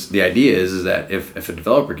 because the idea is that if a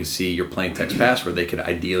developer can see your plain text password, they could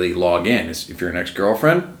ideally log in. If you're an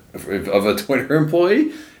ex-girlfriend of a Twitter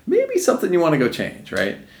employee, maybe something you want to go change,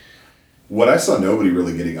 right? What I saw nobody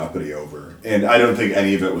really getting uppity over, and I don't think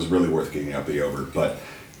any of it was really worth getting uppity over, but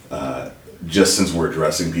just since we're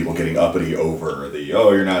addressing people getting uppity over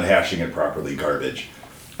you're not hashing it properly garbage,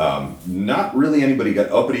 not really anybody got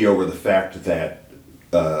uppity over the fact that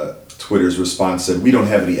Twitter's response said, we don't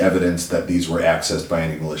have any evidence that these were accessed by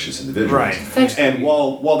any malicious individuals. Right. And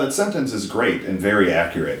while that sentence is great and very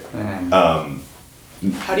accurate, how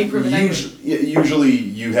do you prove it? Usually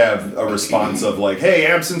you have a response of like, hey,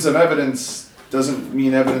 absence of evidence doesn't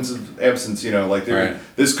mean evidence of absence, Right.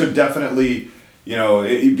 This could definitely,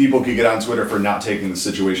 people could get on Twitter for not taking the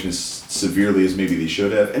situation as severely as maybe they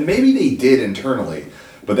should have, and maybe they did internally,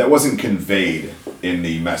 but that wasn't conveyed in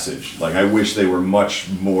the message. Like, I wish they were much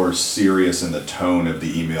more serious in the tone of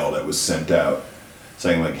the email that was sent out,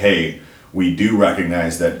 saying like, hey, we do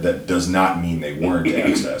recognize that does not mean they weren't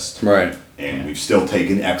accessed. Right. And we've still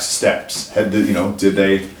taken X steps.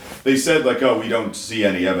 Did they said like, oh, we don't see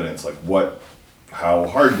any evidence. Like, how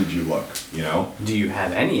hard did you look, Do you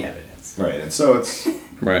have any evidence? Right, and so it's...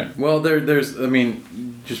 Right. Well, there's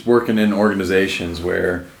just working in organizations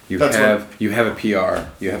where you have a PR, you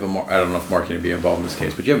have I don't know if marketing would be involved in this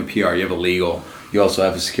case, but you have a PR, you have a legal, you also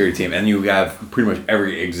have a security team, and you have pretty much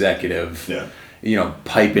every executive... Yeah.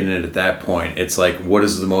 Piping it at that point. It's like, what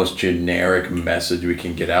is the most generic message we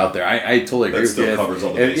can get out there? I totally agree with you. That still covers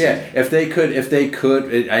all the bases. If they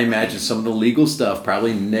could, I imagine some of the legal stuff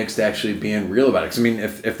probably nixed actually being real about it. 'Cause, I mean,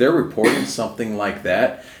 if they're reporting something like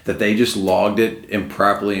that they just logged it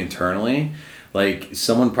improperly internally, like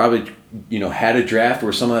someone probably had a draft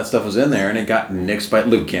where some of that stuff was in there and it got nixed by.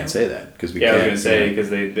 Luke can't say that because we can't. I was gonna say because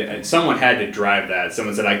they someone had to drive that.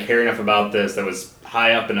 Someone said, I care enough about this that was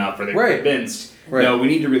high up enough where they were convinced. Right. No, we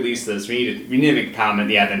need to release this. We need to make a comment.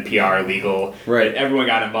 Yeah, then PR, legal. Right. Everyone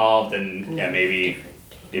got involved, and maybe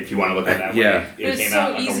if you want to look at that way, it came so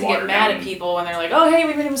out like easy a to watered get mad down. at people when they're like, "Oh, hey,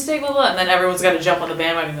 we made a mistake," blah blah, and then everyone's got to jump on the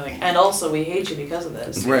bandwagon and be like, "And also, we hate you because of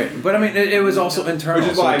this." Right, but I mean, it was also internal.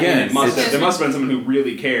 Which is why again, there must have been someone who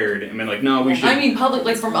really cared and been like, "No, we should." I mean, public,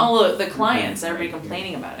 like from all the clients, everybody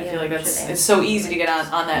complaining about it. I feel like it's so easy to get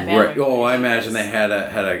on that bandwagon. Right. Oh, I imagine they had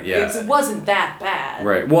a It wasn't that bad.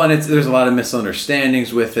 Right. Well, and there's a lot of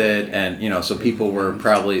misunderstandings with it, and so people were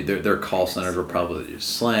probably their call centers were probably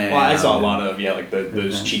just slammed. Well, I saw a lot of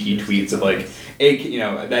those cheeky tweets of like,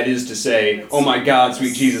 that is to say, oh my God,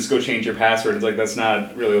 sweet Jesus, go change your password. It's like that's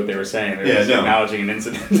not really what they were saying. They were just acknowledging an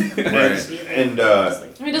incident. Right. And I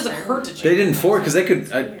mean, it doesn't hurt to change. They didn't force because they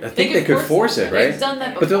could. I think they could force it, right? They've done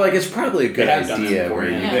that but they're like, it's probably a good They have done idea. that before,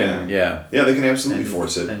 Where yeah. They can absolutely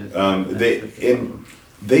force it.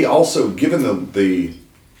 They also, given the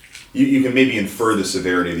you can maybe infer the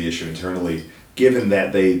severity of the issue internally, given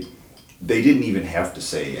that they didn't even have to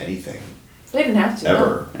say anything. They didn't have to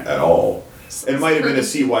ever at all. It might have been a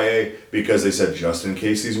CYA because they said, just in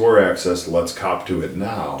case these were accessed, let's cop to it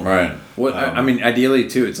now. Right. Well, I mean, ideally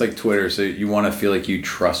too, it's like Twitter. So you want to feel like you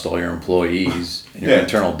trust all your employees and your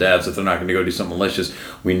internal devs that they're not going to go do something malicious.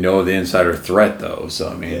 We know the insider threat though, so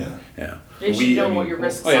I mean, yeah. You should know what your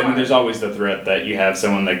risks are. I mean, there's always the threat that you have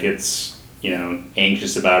someone that gets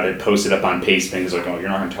anxious about it, post it up on Pastebin, is like, oh, you're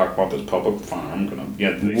not going to talk about this public fine. I'm going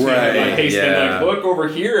to, like, look over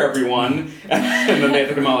here, everyone. And then they have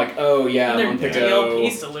to come out like, oh, yeah, a month ago, we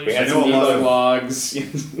had some debug logs.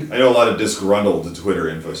 I know a lot of disgruntled Twitter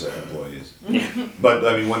InfoSec employees. But,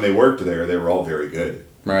 I mean, when they worked there, they were all very good.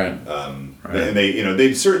 Right. And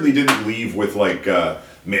they certainly didn't leave with like,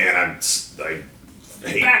 man, I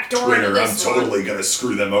hate Backdoor Twitter, I'm totally going to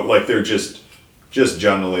screw them up. Like, they're just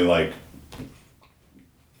generally like,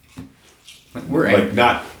 we're like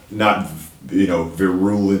not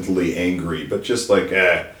virulently angry, but just like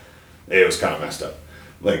it was kind of messed up.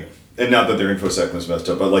 Like, and not that their InfoSec was messed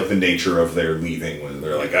up, but like the nature of their leaving when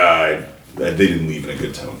they're like they didn't leave in a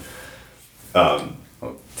good tone.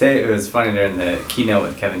 Today it was funny during the keynote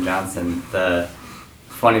with Kevin Johnson. The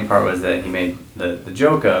funny part was that he made the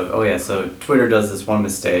joke of, oh yeah, so Twitter does this one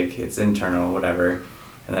mistake, it's internal, whatever,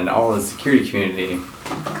 and then all the security community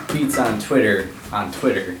tweets on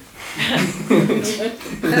Twitter.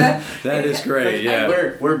 That is great, yeah.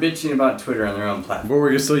 We're bitching about Twitter on their own platform. But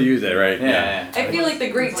we can still use it, right? Yeah. I feel like the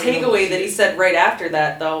great takeaway that he said right after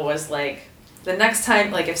that, though, was like, the next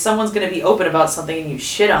time, like, if someone's going to be open about something and you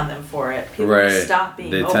shit on them for it, people will stop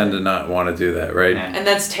being open. They tend to not want to do that, right? And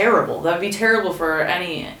that's terrible. That would be terrible for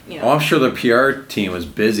any, Well, I'm sure the PR team was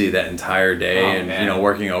busy that entire day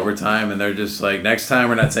working overtime, and they're just like, next time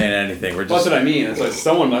we're not saying anything. We're just. Well, that's what I mean. It's like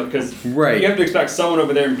someone, because you have to expect someone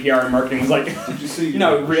over there in PR and marketing was like,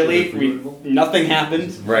 really? Nothing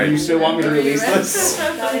happened? Right. You still want me to release this?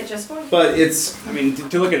 But it's, I mean,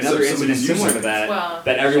 to look at another incident similar to that,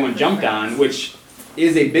 that everyone jumped on, which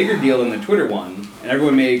is a bigger deal than the Twitter one, and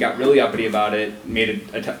everyone got really uppity about it, made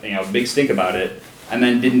a big stink about it, and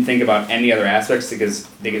then didn't think about any other aspects because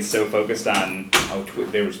they get so focused on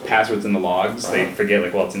there was passwords in the logs, they forget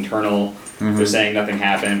it's internal. They're saying nothing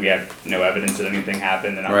happened. We have no evidence that anything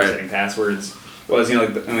happened. They're not resetting passwords. Was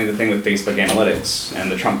the thing with Facebook Analytics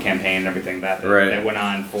and the Trump campaign and everything that went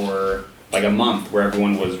on for like a month, where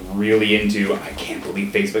everyone was really into, I can't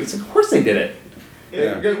believe Facebook. It's like, of course they did it.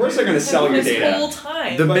 Of course they're going to sell your data. This whole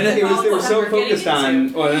time. But they were so focused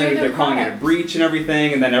on, well, then they're calling it a breach and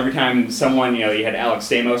everything, and then every time someone, you had Alex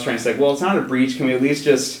Stamos trying to say, well, it's not a breach, can we at least,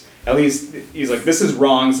 he's like, this is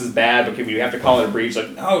wrong, this is bad, but we have to call it a breach.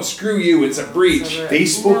 Like, no, screw you, it's a breach.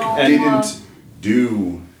 Facebook didn't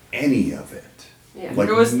do any of it. Yeah. Like,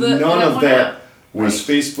 It was none of that was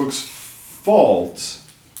Facebook's fault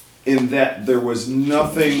in that there was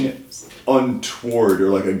nothing untoward or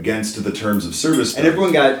like against the terms of service. And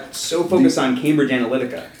everyone got so focused on Cambridge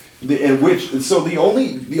Analytica.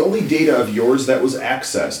 The only data of yours that was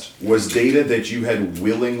accessed was data that you had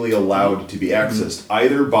willingly allowed to be accessed,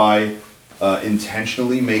 either by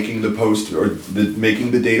intentionally making the post or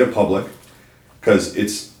making the data public, because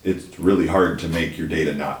it's really hard to make your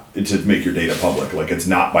data public. Like, it's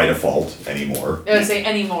not by default anymore. I would say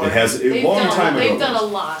anymore. It has a long time ago. They've done a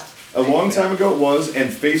lot. A long time ago it was, and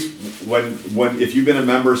when if you've been a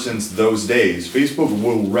member since those days, Facebook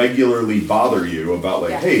will regularly bother you about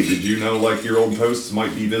hey, did you know your old posts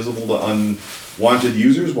might be visible to unwanted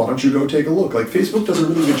users? Why don't you go take a look? Facebook does a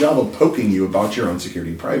really good job of poking you about your own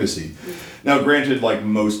security and privacy. Now, granted,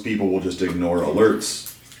 most people will just ignore alerts.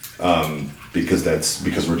 Because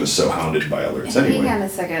we're just so hounded by alerts anyway. Hang on a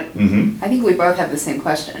second. Mm-hmm. I think we both have the same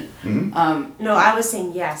question. Mm-hmm. No, I was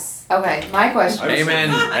saying yes. Okay, my question.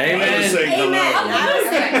 Amen. My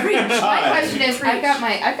question is, I've got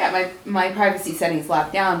my privacy settings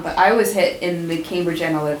locked down, but I was hit in the Cambridge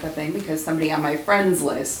Analytica thing because somebody on my friends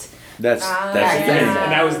list. That's the thing.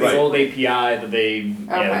 And that was the old API that they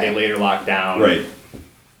they later locked down. Right.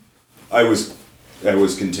 I was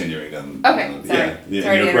continuing on. Okay, sorry.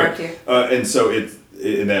 Sorry to interrupt you. And so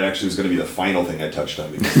and that actually was going to be the final thing I touched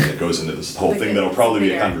on, because it goes into this whole thing that'll probably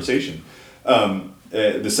be a conversation.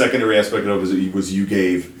 The secondary aspect of it was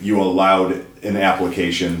you allowed an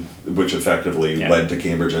application which effectively led to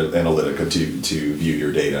Cambridge Analytica to view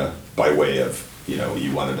your data by way of,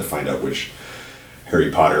 you wanted to find out which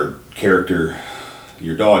Harry Potter character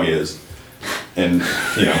your dog is, and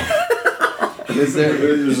This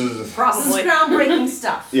is groundbreaking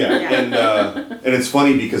stuff. Yeah. And it's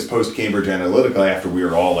funny because post Cambridge Analytica, after we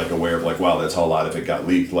were all aware of wow, that's how a lot of it got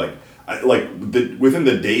leaked. Within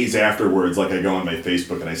the days afterwards, I go on my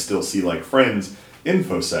Facebook and I still see friends,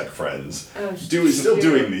 InfoSec friends, still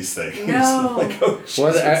doing these things. No.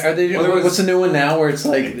 Are they? What's the new one now? Where it's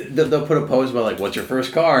they'll put a post about what's your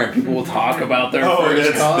first car, and people will talk about their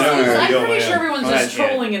first car. I'm pretty sure everyone's just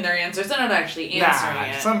trolling in their answers. They're not actually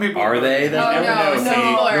answering it. Some people are they? You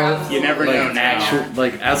never know.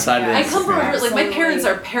 Actual, outside of I come from my parents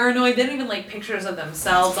are paranoid. They don't even like pictures of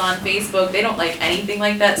themselves on Facebook. They don't like anything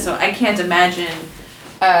like that. So I can't imagine.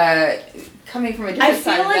 Coming from a different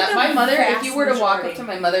side of that, my mother, if you were to walk up to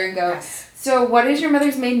my mother and go, so what is your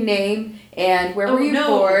mother's maiden name and where were you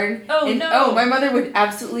born? My mother would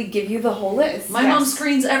absolutely give you the whole list. My mom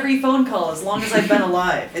screens every phone call as long as I've been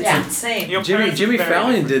alive. It's insane. Jimmy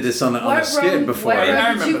Fallon did this on the skit before. What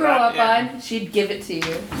road did you grow up on? She'd give it to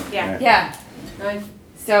you. Yeah.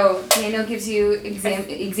 So Daniel gives you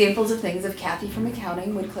examples of things. If Kathy from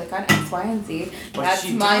accounting would click on X, Y, and Z, that's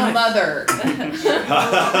my mother. Restrict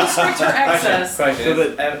her access. So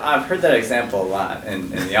I've heard that example a lot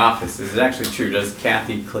in the office. Is it actually true? Does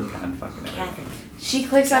Kathy click on fucking everything? She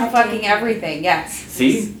clicks on fucking everything. Yes.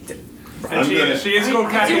 See. She is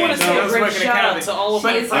called Kathy. I do want to say a great shout out to all of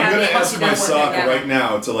my I'm going to ask my sock right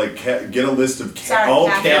now to get a list of all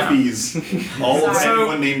Kathy's, all of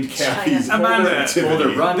anyone named Kathy's Amanda, she would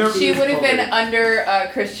have been under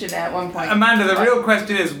Christian at one point. Amanda, the real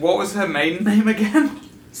question is, what was her maiden name again?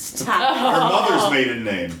 Her mother's maiden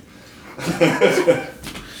name.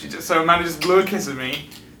 So Amanda just blew a kiss at me.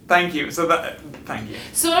 Thank you. Thank you.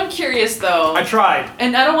 So I'm curious though. I tried.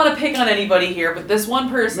 And I don't want to pick on anybody here, but this one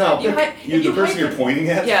person. No, the person you're pointing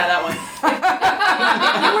at? Yeah, that one.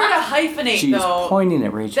 If you were to hyphenate She's though. pointing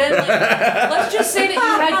at Rachel. Then let's just say that you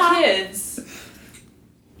had kids.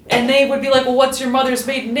 And they would be like, well, what's your mother's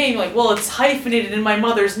maiden name? Like, well, it's hyphenated in my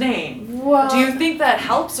mother's name. Well, do you think that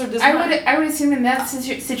helps or does not? I would assume in that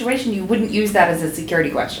situation you wouldn't use that as a security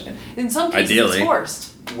question. In some cases, ideally. It's forced.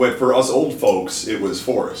 For us old folks, it was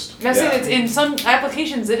forced. I'm saying it's in some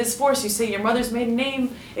applications it is forced. You say your mother's maiden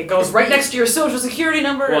name, it goes right next to your social security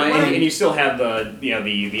number. Well, and you still have the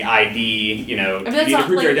the ID, the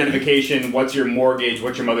proof your identification, what's your mortgage,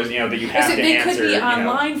 what's your mother's, that you have to they answer. Could be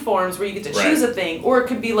online forms where you get to choose a thing, or it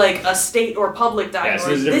could be like a state or public document.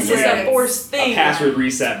 So this is a forced thing. A password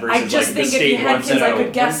reset versus I just think the if you state had wants to kids, I know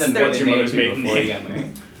could guess what's your mother's maiden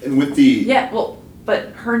name. And with the but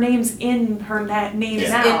her name's in her name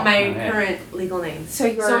now. In my current legal name. So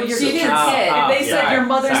your kid. They said your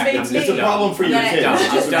mother's maiden name. It's a problem for your kids.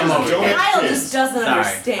 Kyle just doesn't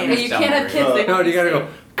understand. You can't have kids. No, you gotta go.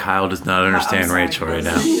 Kyle does not understand Rachel right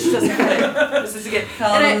now. This is again.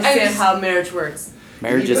 Kyle doesn't understand how marriage works.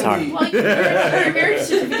 Marriage is hard. Well, your marriage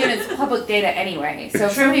certificate is public data anyway. So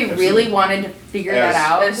if somebody really wanted to figure that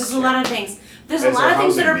out, there's a lot of things. There's a lot of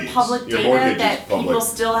things that are public data that people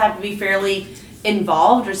still have to be fairly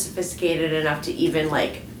involved or sophisticated enough to even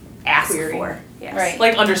like ask for. Yes. Right.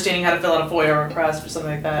 Like understanding how to fill out a FOIA request or something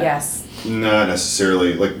like that. Yes. Not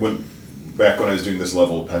necessarily. Like back when I was doing this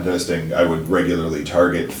level of pen testing, I would regularly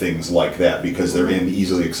target things like that because they're in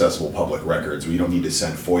easily accessible public records where you don't need to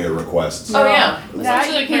send FOIA requests. Oh yeah. That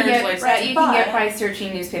you can get by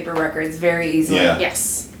searching newspaper records very easily. Yeah.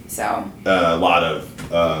 Yes. So. A lot of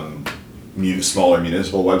smaller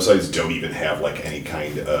municipal websites don't even have like any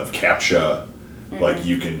kind of CAPTCHA. Like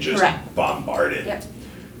you can just bombard it. Yep.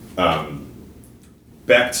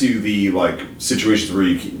 Back to the like situations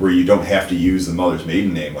where you don't have to use the mother's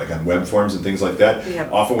maiden name, like on web forms and things like that.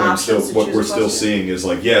 Often what we're still seeing is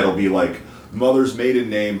like, it'll be like mother's maiden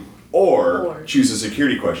name or choose a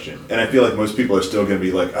security question. And I feel like most people are still going to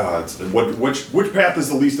be like, which path is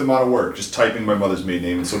the least amount of work? Just typing my mother's maiden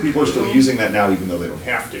name. And so people are still using that now, even though they don't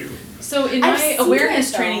have to. So in my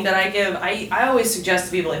awareness training that I give, I always suggest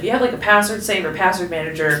to people, if you have like a password saver, password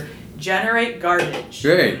manager, generate garbage.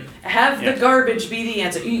 Great. Have the garbage be the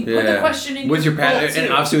answer. You put the question in with your password,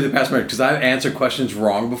 and obviously with the password, because I've answered questions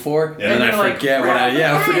wrong before, and then I forget what I.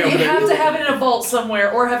 Yeah, you have to have it in a vault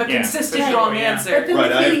somewhere, or have a consistent wrong answer. But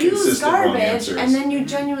then if you use garbage, and then you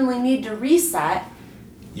genuinely need to reset.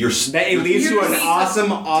 It leads to an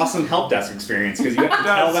awesome help desk experience because you have to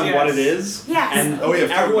tell them what it is, and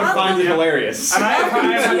everyone finds it hilarious. And I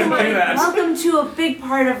have to do that. Welcome to a big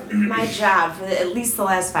part of my job for at least the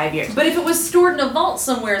last 5 years. But if it was stored in a vault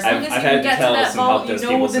somewhere, as long as you can get to that vault, you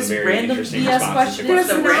know this random BS question. There's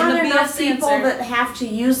not enough people that have to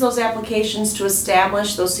use those applications to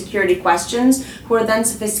establish those security questions who are then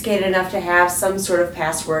sophisticated enough to have some sort of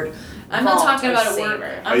password. I'm not talking about at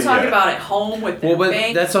work. I'm talking about at home with their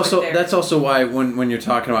bank. That's also why when you're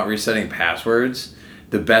talking about resetting passwords,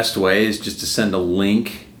 the best way is just to send a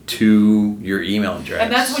link to your email address.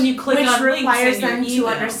 And that's when you click on links requires them to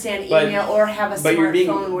understand email or have a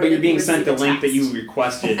smartphone where you're being can sent the link text. that you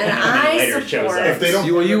requested, and I later shows up. If they don't,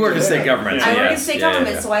 you work in state government. I work in state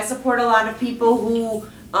government, so I support a lot of people who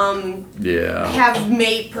have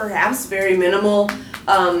made perhaps very minimal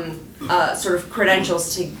sort of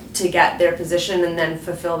credentials to get their position and then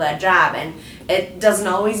fulfill that job, and it doesn't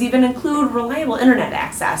always even include reliable internet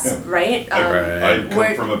access, right? I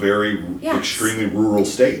come from a very extremely rural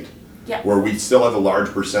state. Where we still have a large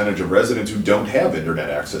percentage of residents who don't have internet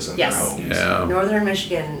access in their homes. Yeah. Northern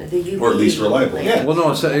Michigan, the UP. Or at least reliable. Yeah. Well,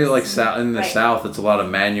 no, it's like in the South, it's a lot of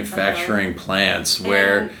manufacturing plants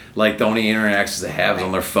where like the only internet access they have is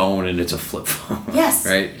on their phone, and it's a flip phone. Yes.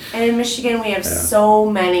 Right. And in Michigan, we have so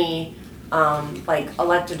many like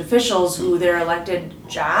elected officials who their elected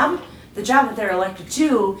job, the job that they're elected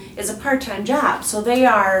to, is a part-time job. So they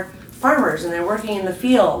are farmers and they're working in the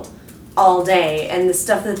field all day, and the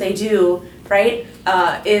stuff that they do, right,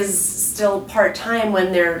 is still part-time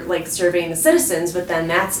when they're like surveying the citizens, but then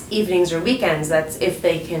that's evenings or weekends. That's if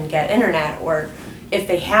they can get internet or if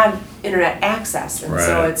they have internet access. And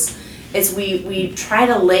so it's we try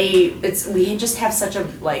to we just have such a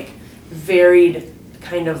like varied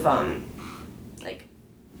kind of like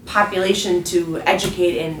population to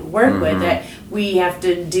educate and work with that we have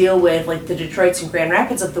to deal with like the Detroits and Grand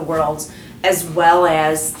Rapids of the world, as well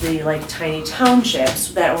as the like tiny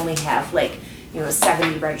townships that only have like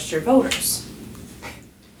 70 registered voters.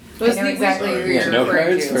 I know exactly who you're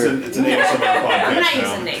referring to. It's a name of I'm not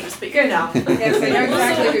using names, but you know. Yes, I know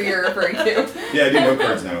exactly who you're referring to. Yeah, I do note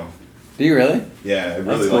cards now. Do you really? Yeah, I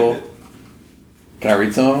really That's cool. like it. Can I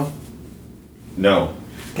read some of them? No.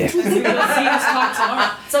 It's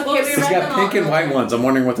okay, we He's got pink and white ones. I'm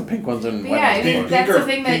wondering what the pink ones and white yeah, ones I mean, are. that's the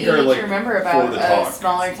thing that you need to remember about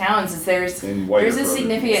smaller towns is there's a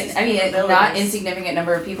significant, not insignificant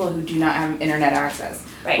number of people who do not have internet access.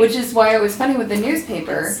 Right. Which is why it was funny with the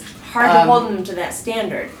newspaper. It's hard to hold them to that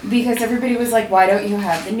standard. Because everybody was like, why don't you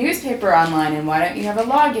have the newspaper online, and why don't you have a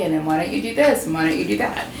login, and why don't you do this, and why don't you do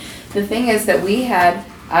that? The thing is that we had,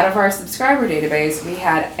 out of our subscriber database, we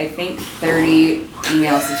had, I think, 30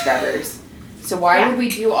 email subscribers. So why would we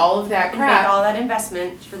do all of that crap? All that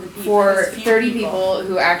investment for the people. For 30 people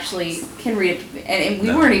who actually can read it, and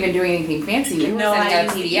we weren't even doing anything fancy. We were sending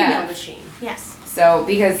out a PDF. Machine. Yes. So,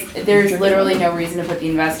 because there's literally no reason to put the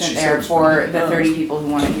investment there for the 30 people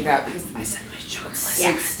who want to do that, because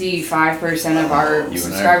 65% of our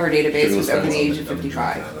subscriber database was over the age of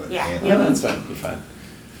 55. Yeah. That's fine.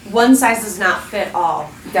 One size does not fit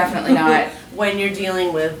all. Definitely not. When you're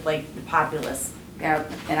dealing with like the populace. Yeah,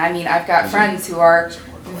 and I mean, I've got friends who are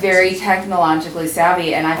very technologically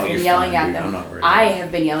savvy, and I've been yelling at them. I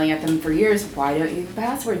have been yelling at them for years. Why don't you have a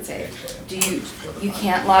password saved? You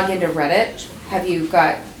can't log into Reddit? Have you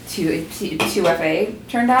got 2FA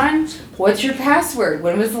turned on? What's your password?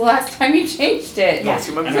 When was the last time you changed it? Yes.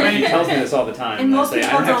 And he tells me this all the time. And most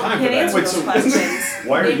people don't get answer those questions.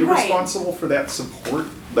 Why are you responsible for that support,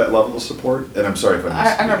 that level of support? And I'm sorry if I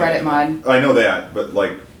missed I'm a Reddit mod. I know that, but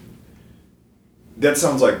like, that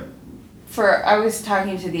sounds like. I was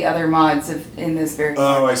talking to the other mods in this very.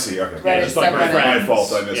 Oh, I see. Okay. Reddit just like my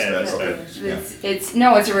fault. I missed that. Okay. It's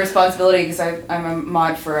a responsibility because I'm a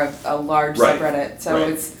mod for a large subreddit. So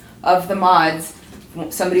it's of the mods.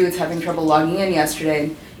 Somebody was having trouble logging in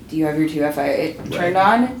yesterday. Do you have your 2FA turned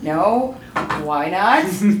on? No. Why not?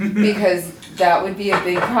 Because that would be a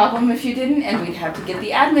big problem if you didn't, and we'd have to get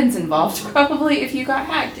the admins involved probably if you got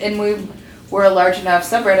hacked. And we're a large enough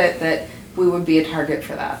subreddit that we would be a target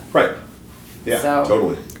for that. Right. Yeah,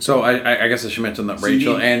 totally. So I guess I should mention that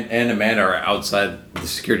Rachel and Amanda are outside the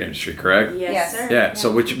security industry, correct? Yes, sir. Yeah,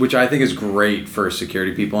 so which I think is great for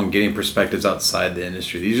security people and getting perspectives outside the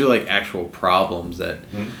industry. These are like actual problems that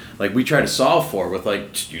like we try to solve for with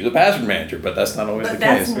like just use a password manager, but that's not always the case. But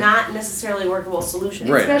that's not necessarily a workable solution.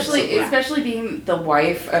 Right. Especially being the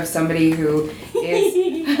wife of somebody who is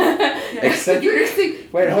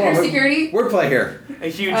Wait, hold on. security. Wordplay here. A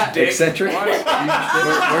huge dick. Eccentric.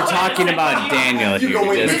 We're talking about Daniel. If you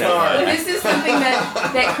could just this is something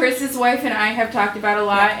that Chris's wife and I have talked about a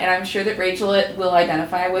lot, and I'm sure that Rachel will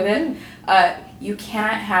identify with it. You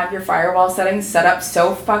cannot have your firewall settings set up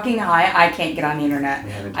so fucking high I can't get on the internet.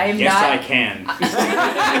 I am yes, not. I can. I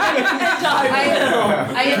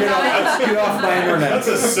am not. Get off my internet. That's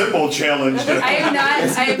a simple challenge. I am not.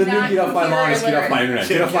 Get off my lawn. Get off my internet.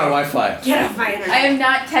 Get off my Wi-Fi. Get off my internet. I am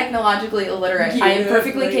not technologically illiterate. I am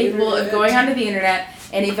perfectly capable of going onto the internet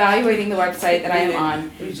and evaluating the website that I am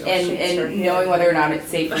on and knowing whether or not it's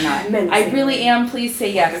safe or not. I really am. Please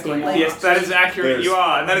say yes, Daniel. Yes, that is accurate. You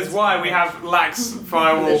are, and that is why we have lax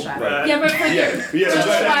firewall. Yeah, but for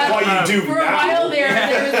that's why you do for a while there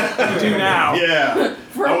you do now. Yeah.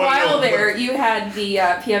 For a while there, you had the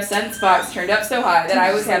PFSense box turned up so high that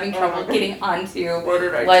I was having trouble getting onto what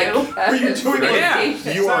did I like. do? Were you doing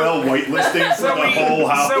URL whitelisting for the whole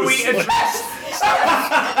house? So we addressed.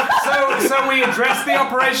 So we addressed the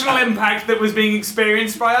operational impact that was being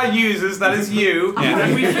experienced by our users, that is you,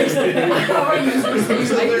 and we fixed it. We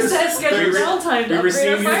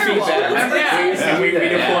received your feedback, and we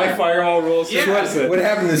deploy firewall rules to address it. What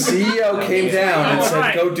happened? The CEO came down and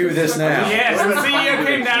said, "Go do this now." Yes, the CEO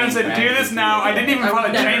came down and said, "Do this now." I didn't even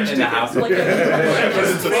want to change it.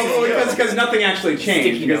 Because nothing actually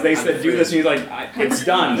changed. Because they said, "Do this," and he's like, "It's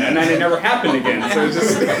done," and then it never happened again. So it's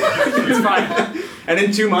just it's fine. And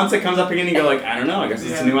in 2 months it comes up again and you go like, I don't know, I guess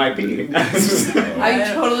it's a new IP.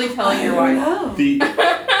 I'm totally telling your wife.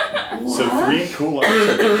 So 3 cool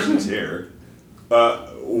observations here.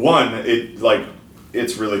 One,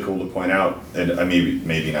 it's really cool to point out, and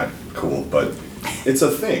maybe not cool, but it's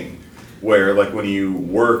a thing where like when you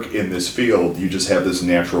work in this field, you just have this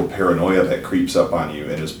natural paranoia that creeps up on you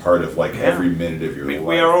and is part of like every minute of your life.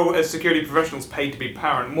 We are all as security professionals paid to be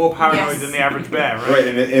more paranoid than the average bear, right? Right,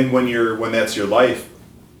 and when that's your life,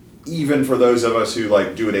 even for those of us who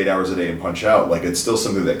like do it 8 hours a day and punch out, like it's still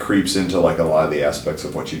something that creeps into like a lot of the aspects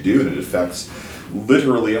of what you do, and it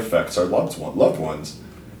literally affects our loved ones,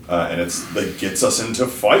 and it gets us into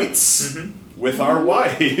fights with our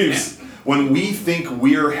wives. When we think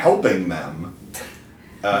we're helping them,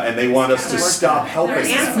 and they want us to stop helping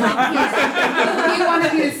them. You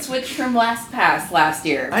wanted me to switch from LastPass last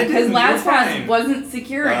year because LastPass wasn't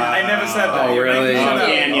secure enough. I never said that. Oh, really?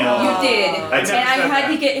 Daniel. You did, and I had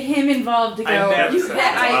to get him involved to go. There was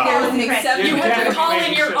an exception. You had to call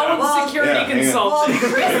in your own security consultant.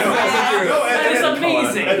 That is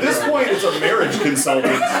amazing. At this point, it's a marriage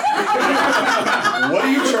consultant. What do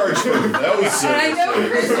you charge for those? And I know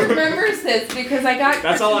Chris remembers this because I got.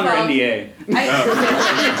 That's all under NDA. I got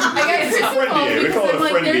Chris involved because I'm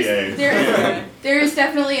like, there is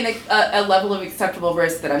definitely a level of acceptable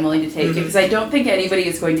risk that I'm willing to take because I don't think anybody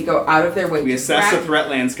is going to go out of their way to assess the threat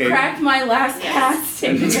landscape. Crack my LastPass.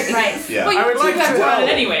 Right. Yeah. Well, you have two-factor on it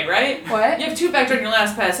anyway, right? What? You have two-factor on your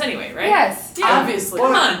LastPass anyway, right? Yes. Yeah, obviously.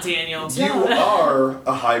 Come on, Daniel. You are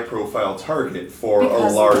a high-profile target for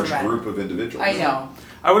a large group of individuals. I know.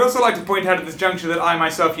 I would also like to point out at this juncture that I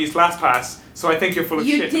myself used LastPass, so I think you're full of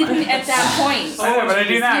You shit. didn't at that point. I know, but I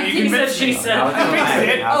do now. You convinced me.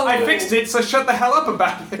 I fixed it, so shut the hell up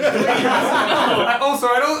about it. I'd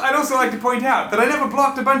also like to point out that I never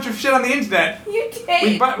blocked a bunch of shit on the internet. You did.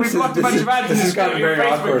 We blocked a bunch of ads. This has gotten very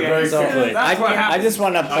awkward very quickly. That's what happened. I just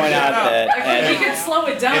want to point out that We could slow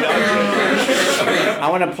it down. I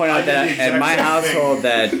want to point out that at my household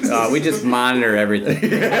that we just monitor everything.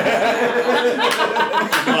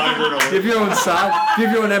 Give your own side.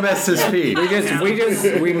 Give your own MS speed.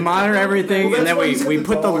 We monitor everything, and then we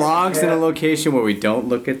put the logs in a location where we don't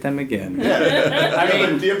look at them again. Yeah. I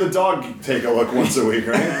mean, you have the dog take a look once a week,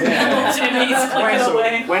 right?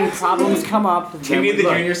 When problems come up, Timmy the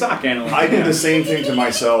junior sock analyst. I did the same thing to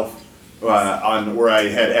myself on where I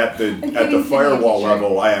had at the firewall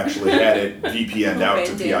level. I actually had it VPN'd out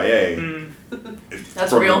to PIA.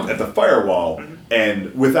 That's real. At the firewall,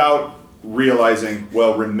 and without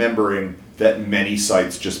remembering that many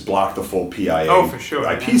sites just block the full PIA for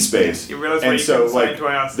sure, IP space. You realize and so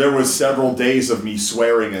there was else. several days of me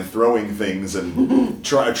swearing and throwing things and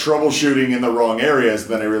troubleshooting in the wrong areas.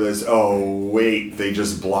 Then I realized, oh wait, they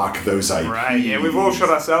just block those IPs. Right, yeah, we've all shot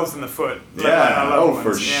ourselves in the foot.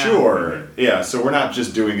 For sure. Yeah, so we're not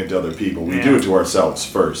just doing it to other people. We do it to ourselves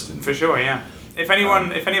first. For sure, yeah. If any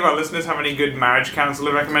of our listeners have any good marriage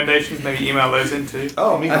counselor recommendations, maybe email those in too.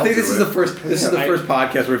 Oh, I think this is the first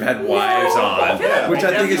podcast where we've had wives on, which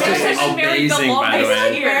I think is just amazing. By the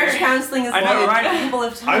way, marriage counseling is I know, right? a couple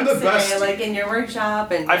of times I'm the today, best. like in your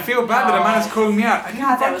workshop, and I feel bad that Amana's calling me out. I didn't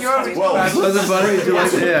God, that fuck was you over. funny. Well, was it funny? Did you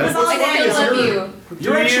like it? Yeah. I still love you.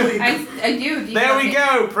 You're actually. I do. There we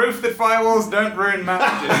go. Proof that firewalls don't ruin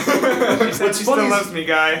marriages. She said she still loves me,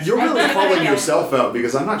 guys. You're really calling yourself out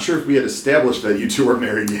because I'm not sure if we had established that you two are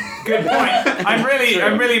married yet. Good point. I'm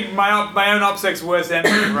really my own OPSEC's worst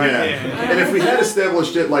enemy right here. And if we had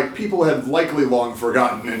established it, like people have likely long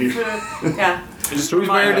forgotten. And yeah. Just a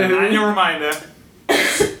reminder, annual reminder.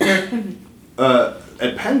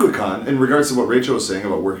 At Penguicon, in regards to what Rachel was saying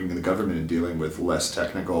about working in the government and dealing with less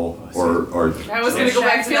technical or I was going to go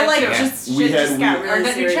back to feel that like too. just got Our really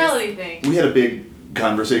net serious. neutrality thing. we had a big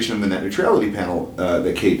conversation in the net neutrality panel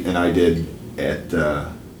that Kate and I did at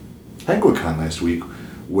Penguicon last week,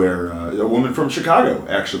 where a woman from Chicago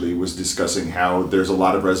actually was discussing how there's a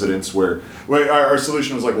lot of residents where our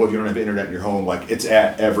solution was like, well, if you don't have internet in your home, like it's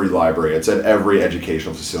at every library, it's at every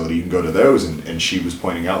educational facility, you can go to those, and she was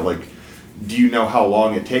pointing out, like, do you know how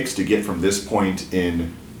long it takes to get from this point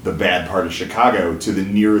in the bad part of Chicago to the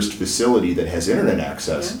nearest facility that has internet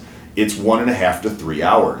access? Yeah. It's 1.5 to 3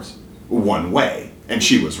 hours one way, and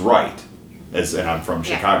she was right. And I'm from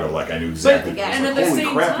Chicago, like I knew exactly. But, I was and like, at the holy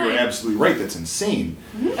same crap, time, you're absolutely right. That's insane.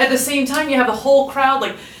 At the same time, you have the whole crowd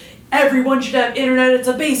like, everyone should have internet. It's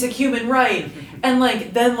a basic human right. And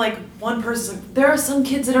then one person's like, there are some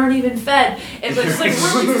kids that aren't even fed. And it's like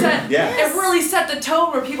really set. It really set the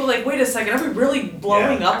tone where people are like, wait a second, are we really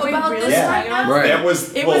blowing up about this right now? Right. That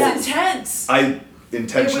was It was intense. I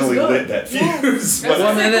intentionally lit that fuse. But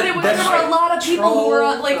there were a lot of people who were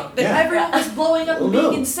everyone was blowing up and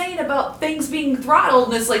being insane about things being throttled,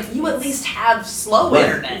 and it's like, you at least have slow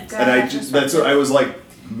internet. And I was like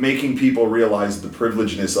making people realize the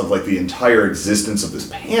privilegedness of like the entire existence of this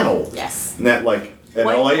panel. Yes. And that and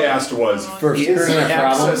all I asked was,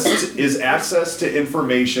 is access to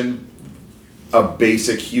information a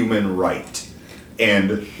basic human right?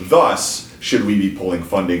 And thus, should we be pulling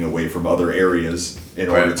funding away from other areas in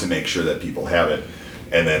order to make sure that people have it?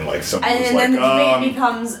 And then someone was like, then the debate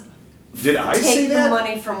becomes, did I say that? Take the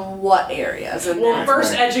money from what areas? And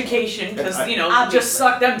first education, because just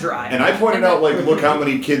suck them dry. And I pointed out, look how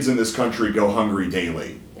many kids in this country go hungry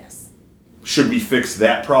daily. Yes. Should we fix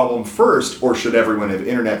that problem first, or should everyone have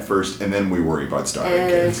internet first, and then we worry about starving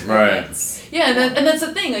kids? Right. Yeah, and that's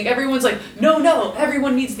the thing. Like, everyone's like, no,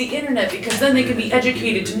 everyone needs the internet because then they can be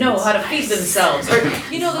educated to know how to feed themselves, or they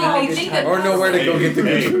think that. Or know where to go get the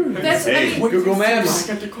good food. Google Maps.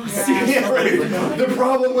 The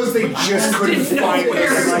problem was they just couldn't find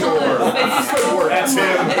the store. That's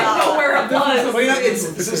him. They didn't know where it was.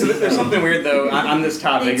 Well, there's something weird though on this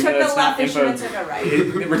topic. They took the left and took a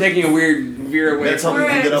right. We're taking a weird veer away. That's how we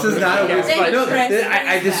ended up. This is not a weird.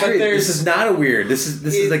 I disagree. This is not a weird. This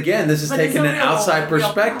is taking an outside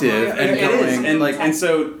perspective and going and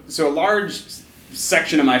so a large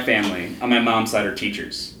section of my family on my mom's side are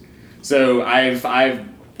teachers. So I've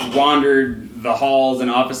wandered the halls and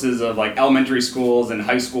offices of elementary schools and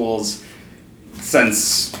high schools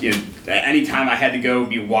since any time I had to go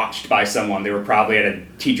be watched by someone. They were probably at a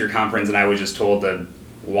teacher conference and I was just told to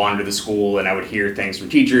wander the school, and I would hear things from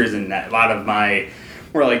teachers, and a lot of my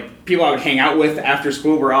where like people I would hang out with after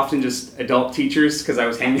school were often just adult teachers because I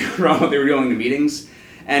was hanging around what they were doing in the meetings.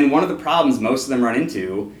 And one of the problems most of them run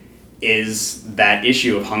into is that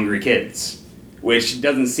issue of hungry kids, which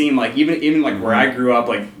doesn't seem like even like where I grew up,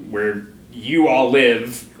 like where you all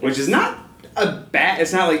live, which is not a bad.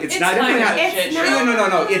 It's not like it's not definitely not.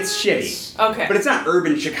 No. It's shitty. Okay. But it's not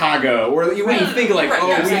urban Chicago, or you wouldn't think like,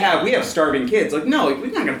 we have starving kids. Like, no, we're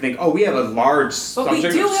not gonna think, we have a large but we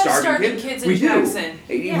do have starving kids in Jackson.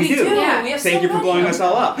 Yeah, we do. Yeah, we have Thank you for blowing us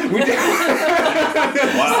all up. We do.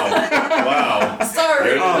 Wow.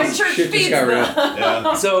 Sorry, my church feeds them.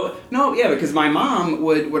 Yeah. So because my mom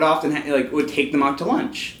would often would take them out to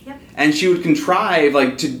lunch. Yep. And she would contrive,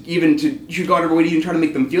 she'd go out of her way to even try to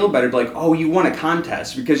make them feel better. You won a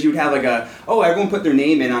contest. Because you would have everyone put their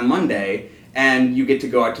name in on Monday, and you get to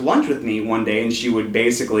go out to lunch with me one day, and she would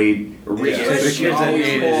basically... and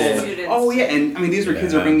these were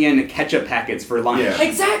kids who were bringing in ketchup packets for lunch. Yeah.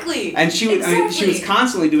 Exactly! And she would, she was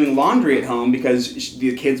constantly doing laundry at home because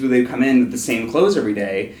the kids would come in with the same clothes every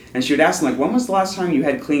day, and she would ask them, when was the last time you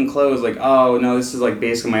had clean clothes? No, this is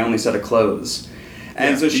basically my only set of clothes.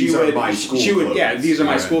 And so these are my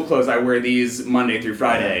school clothes. I wear these Monday through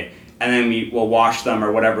Friday, and then we'll wash them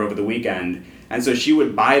or whatever over the weekend. And so she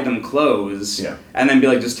would buy them clothes, and then be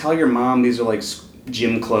like, just tell your mom these are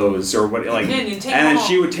gym clothes or what, and then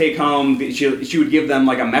she would take home. She would give them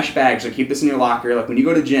a mesh bag. So keep this in your locker. When you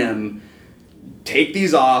go to gym, take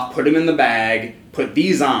these off, put them in the bag, put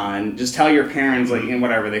these on. Just tell your parents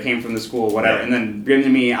whatever they came from the school, whatever, and then bring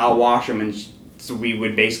them to me. I'll wash them and. So we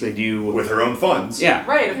would basically do... With her own funds. Yeah.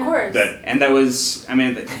 Right, of course. And that was... and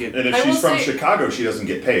if she's from Chicago, she doesn't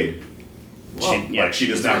get paid. She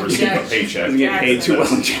does not receive a paycheck. Doesn't get paid too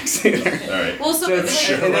well in Jackson either. All right. Well, so... and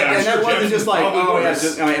that wasn't just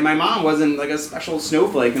and my mom wasn't a special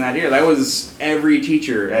snowflake in that year. That was every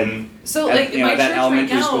teacher at my church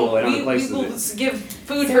elementary right school and now, other places. We will give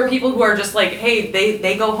food for people who are just hey,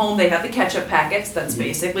 they go home, they have the ketchup packets, that's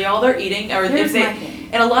basically all they're eating. Or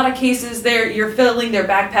in a lot of cases, you're filling their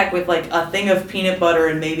backpack with a thing of peanut butter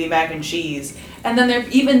and maybe mac and cheese. And then they're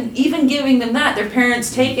even giving them that, their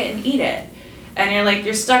parents take it and eat it. And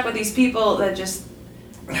you're stuck with these people that just...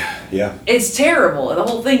 Yeah. It's terrible. The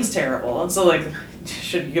whole thing's terrible. And so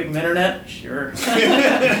should you give them internet? Sure.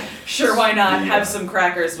 Sure, why not? Have some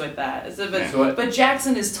crackers with that. But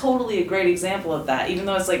Jackson is totally a great example of that, even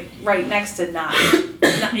though it's right next to not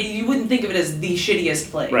you wouldn't think of it as the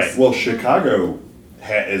shittiest place. Right. Well, Chicago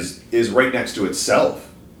is right next to itself.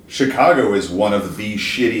 Chicago is one of the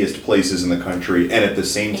shittiest places in the country, and at the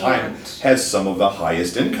same time has some of the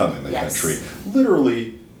highest income in the country.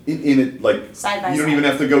 Literally, in it, side by you don't even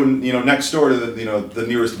have to go, next door to the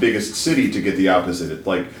nearest biggest city to get the opposite.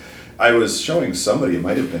 I was showing somebody, it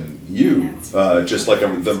might have been you, just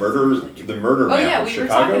the murder map of Chicago. Were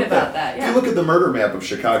talking about that. Yeah. If you look at the murder map of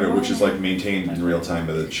Chicago, which is maintained in real time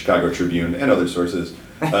by the Chicago Tribune and other sources.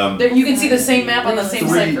 You can see the same map on the same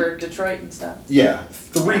site for Detroit and stuff. Yeah,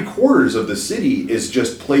 3/4 of the city is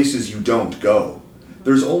just places you don't go.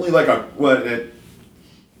 There's only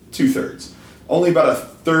 2/3. Only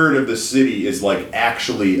about 1/3 of the city is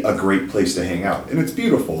actually a great place to hang out, and it's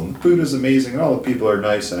beautiful, and the food is amazing, and all the people are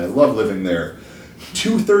nice, and I love living there.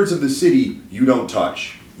 2/3 of the city you don't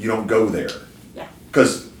touch. You don't go there. Yeah.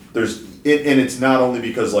 Because and it's not only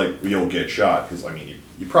because you'll get shot, because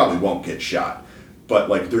you probably won't get shot.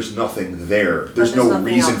 But there's nothing there. There's no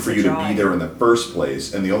reason for you to be there in the first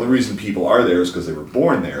place. And the only reason people are there is because they were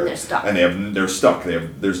born there. They're stuck. And they're stuck.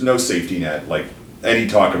 There's no safety net. Any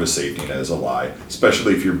talk of a safety net is a lie,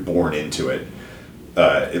 especially if you're born into it.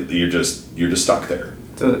 You're just stuck there.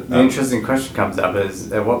 So the interesting question comes up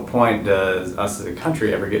is, at what point does us as a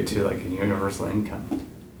country ever get to a universal income?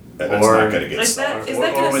 That's not going to get solved. Is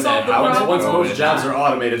that going to solve the problem? Once most jobs are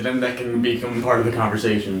automated, then that can become part of the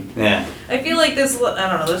conversation. Yeah. I feel there's a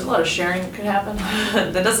lot of sharing that could happen.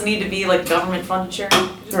 That doesn't need to be government funded sharing.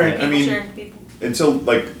 Just right. People sharing people. Until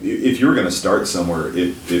if you were going to start somewhere,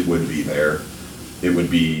 it would be there. It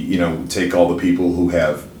would be take all the people who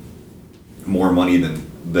have more money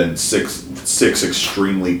than six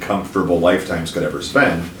extremely comfortable lifetimes could ever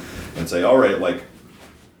spend, and say, all right,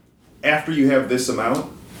 after you have this amount,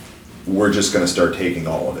 we're just going to start taking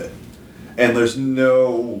all of it. And there's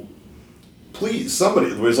please, somebody,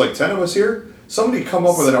 there's 10 of us here, somebody come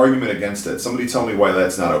up with an argument against it. Somebody tell me why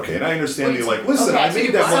that's not okay. And I understand listen, I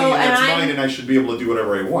made that money and that's mine and I should be able to do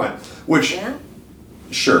whatever I want. Which,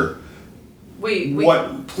 sure. Wait.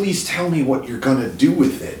 Please tell me what you're going to do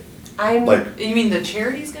with it. You mean the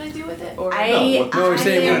charity's going to do with it? Or we're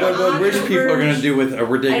saying what rich people are going to do with a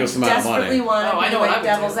ridiculous amount of money. I desperately want to be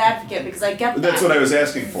devil's advocate because I get that. That's what I was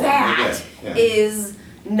asking for. That is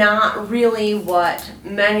not really what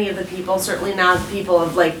many of the people, certainly not the people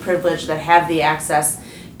of like privilege that have the access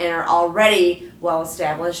and are already well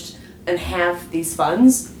established and have these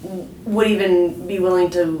funds, would even be willing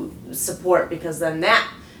to support, because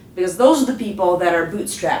those are the people that are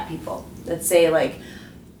bootstrap people that say like,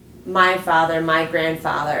 my father, my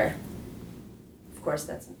grandfather, of course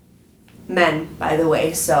that's men, by the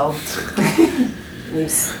way, so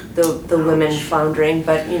leaves the women floundering,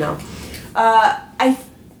 but you know,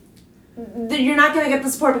 you're not going to get the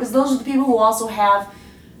support because those are the people who also have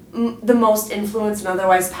the most influence and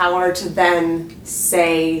otherwise power to then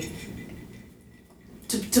say,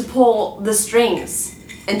 to pull the strings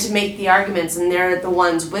and to make the arguments, and they're the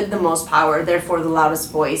ones with the most power, therefore the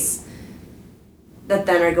loudest voice, that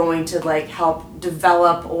then are going to like help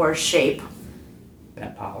develop or shape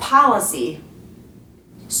that policy,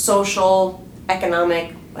 social,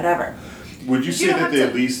 economic, whatever. Would you say that they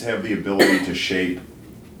at least have the ability to shape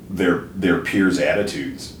their peers'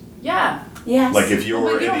 attitudes? Yeah. Yes. Like if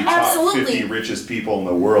you're in the top 50 richest people in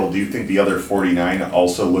the world, do you think the other 49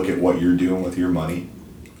 also look at what you're doing with your money?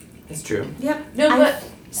 It's true. Yep. No, but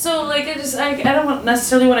so like I don't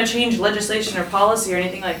necessarily want to change legislation or policy or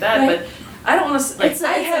anything like that, right. but I don't want to like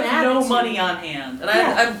I have no attitude. money on hand, and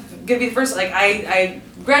I'm gonna be the first. Like I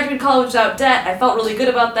graduated college without debt. I felt really good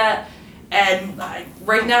about that, and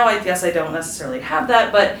right now I guess I don't necessarily have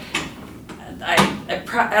that, but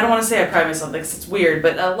I don't want to say I pride myself because it's weird,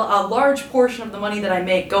 but a large portion of the money that I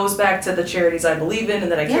make goes back to the charities I believe in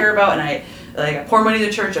and that I care about, and I pour money to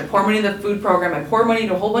the church, I pour money to the food program, I pour money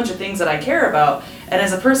to a whole bunch of things that I care about, and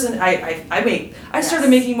as a person, I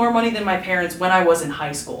started making more money than my parents when I was in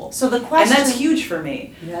high school. So the question, and that's huge for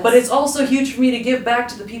me. Yes. But it's also huge for me to give back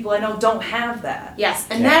to the people I know don't have that. Yes,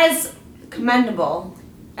 and that is commendable.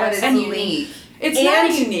 But it's unique. It's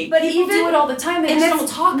not unique. But people do it all the time. They just don't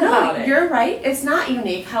talk about it. You're right. It's not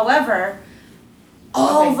unique. However,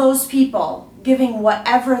 all those people giving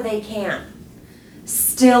whatever they can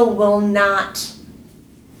still will not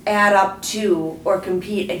add up to or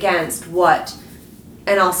compete against what,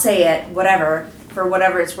 and I'll say it, whatever, for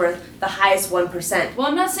whatever it's worth, the highest 1%. Well,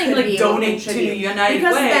 I'm not saying like donate to United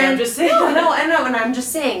Way. Then, I'm just saying. No, and I'm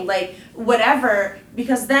just saying like whatever,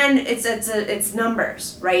 because then it's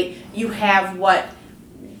numbers, right? You have what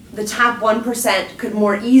the top 1% could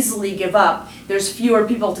more easily give up. There's fewer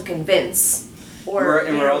people to convince or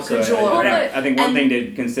cajole or whatever. I think one thing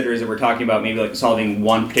to consider is that we're talking about maybe like solving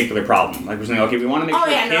one particular problem. Like we're saying, okay, we want to make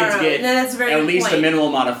sure kids get at least a minimal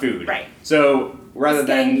amount of food. Right. So rather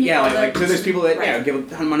than so there's people that give a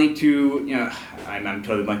ton of money to I'm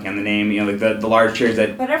totally blanking on the name, like the large charities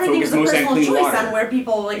that focus mostly on clean water. On where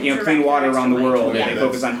people clean water around the world. They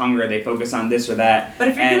focus on hunger. They focus on this or that. But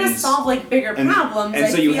if you're going to solve like bigger problems,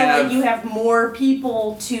 I feel like you have more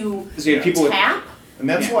people to tap. And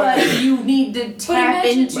that's why you need to tap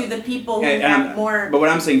into the people who have more. But what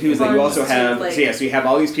I'm saying too is that you also have so you have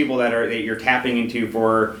all these people that you're tapping into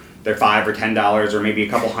for their $5 or $10 or maybe a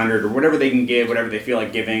couple hundred or whatever they can give, whatever they feel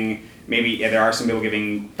like giving. Maybe there are some people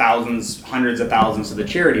giving thousands, hundreds of thousands to the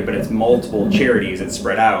charity, but it's multiple charities. It's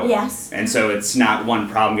spread out. Yes. And so it's not one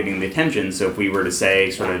problem getting the attention. So if we were to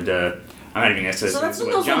say I'm not even going to say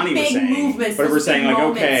what Johnny was saying, but if we're saying like,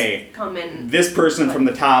 okay, this person from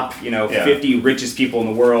the top, 50 richest people in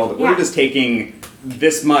the world, we're just taking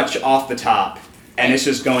this much off the top. And it's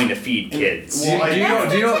just going to feed kids. Well,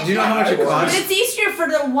 do you know how much it costs? But it's easier for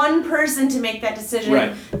the one person to make that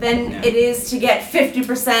decision than it is to get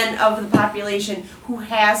 50% of the population who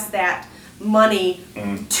has that money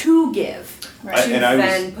to give.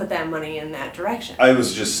 To put that money in that direction. I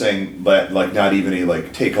was just saying that, like, not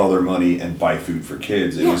even take all their money and buy food for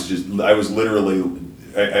kids. It was just, I was literally,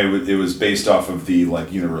 it was based off of the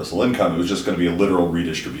universal income. It was just going to be a literal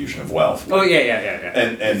redistribution of wealth. Oh yeah.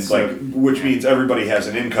 And which means everybody has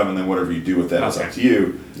an income, and then whatever you do with that is up to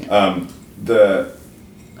you. I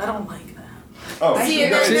don't like that. Oh,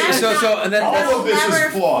 and then all of this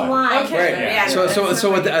is flawed. Okay. Right. So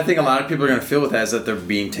what I think a lot of people are going to feel with that is that they're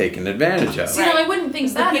being taken advantage of. See, no, I wouldn't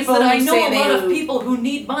think that. It's that I know a lot of people who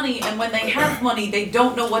need money, and when they have money, they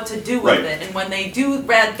don't know what to do with it. And when they do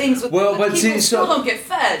bad things with it, people still don't get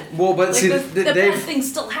fed. Well, but the bad things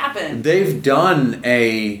still happen. They've done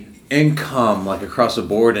a income across the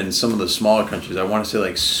board in some of the smaller countries. I want to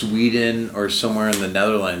say Sweden or somewhere in the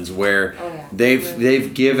Netherlands where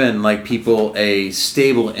they've given people a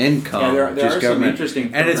stable income. Yeah, there are government, some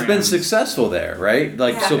interesting and it's been successful there, right?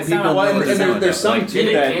 So people. And there's some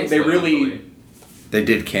too that they really They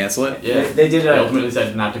did cancel it? Yeah, they did. They ultimately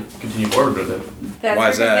said not to continue forward with it. That's Why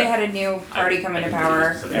is because that? they had a new party come into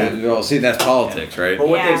power. Well, see, that's politics, right? But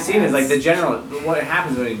what they've seen is like the general. What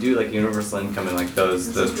happens when you do like universal income and like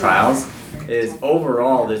those trials is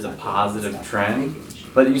overall there's a positive trend,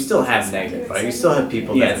 but you still have negative. Right? You still have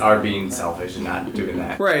people that are being selfish and not doing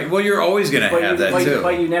that. Right. Well, you're always gonna have that too.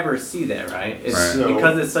 But you never see that, right? It's Right.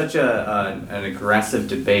 because it's such an aggressive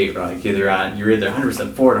debate, right? Like you're either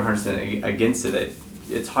 100% for it or 100% against it.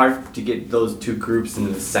 It's hard to get those two groups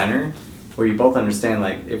into the center, where you both understand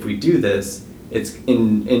like if we do this, it's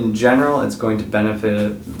in general it's going to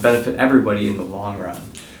benefit everybody in the long run.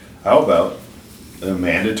 How about a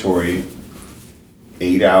mandatory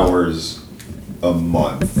 8 hours a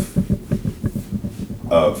month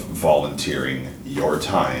of volunteering your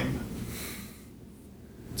time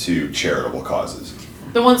to charitable causes?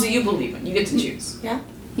 The ones that you believe in, you get to choose. Yeah.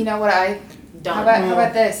 You know what I? Don't. How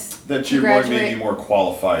about this? That you're maybe more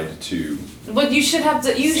qualified to. But you should have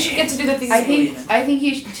to. You should get to do the things. I think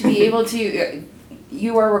you should to be able to.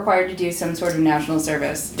 You are required to do some sort of national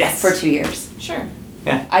service for 2 years. Sure.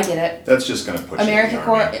 Yeah. I did it. That's just gonna put you in the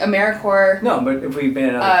Army. AmeriCorps. No, but if we've been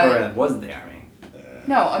in another program that wasn't the Army.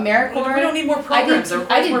 No, AmeriCorps. We don't need more programs.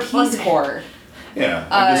 I did Peace Corps. Yeah,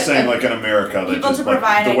 I'm just saying, like in America, that people just to like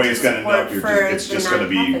provide the way it's gonna end support up, for it's the just gonna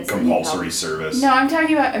be nonprofits that compulsory need service. No, I'm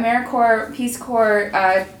talking about AmeriCorps, Peace Corps,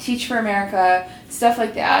 Teach for America, stuff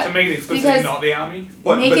like that. So make it explicitly not the Army?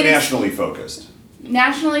 But Make it nationally focused.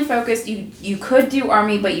 Nationally focused, you could do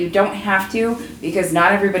Army, but you don't have to because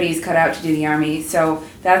not everybody's cut out to do the Army. So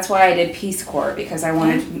that's why I did Peace Corps, because I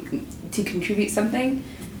wanted to contribute something,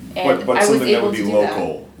 and But I was something that able would to be do that.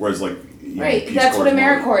 local, whereas like. Right, Peace that's Corps what is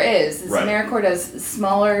more- AmeriCorps is. Right. AmeriCorps does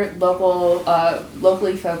smaller, local,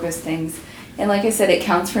 locally focused things. And like I said, it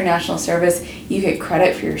counts for national service. You get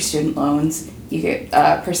credit for your student loans. You get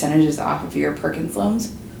percentages off of your Perkins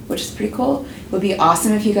loans, which is pretty cool. It would be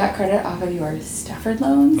awesome if you got credit off of your Stafford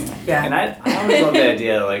loans. Yeah. And I always love the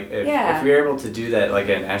idea, like, if Yeah. we're able to do that, like,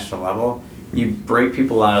 at a national level, you break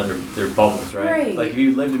people out of their bubbles, right? Right. Like, if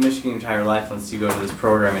you lived in Michigan your entire life, once you go to this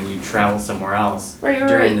program and you travel somewhere else Right.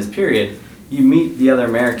 during this period, you meet the other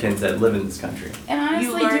Americans that live in this country. And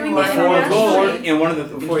honestly, learn doing more it about internationally. And one of the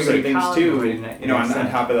Before you go to interesting things college, too, it you know, makes on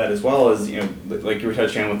sense. top of that as well is, you know, like you were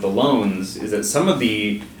touching on with the loans, is that some of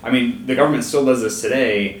the, I mean, the government still does this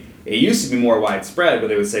today. It used to be more widespread, where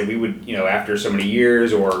they would say we would, you know, after so many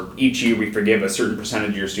years or each year we forgive a certain percentage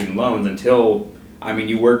of your student loans until, I mean,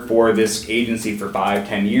 you work for this agency for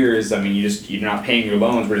 5-10 years. I mean, you're not paying your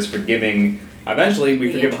loans. We're just forgiving. Eventually,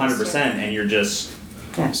 we forgive 100%, and you're just.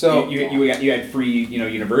 So you had free, you know,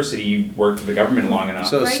 university. You worked for the government long enough.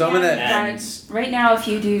 So Right some of now, that. right now, if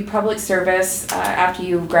you do public service after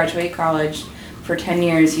you graduate college for 10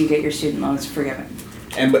 years, you get your student loans forgiven.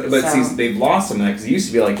 And but So- see, they've lost some of that because it used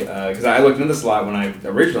to be like because I looked into this a lot when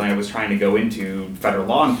I was trying to go into federal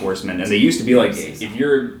law enforcement, and they used to be like if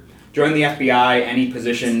you're joining the FBI, any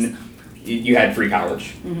position, you had free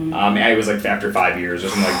college. It was like after 5 years or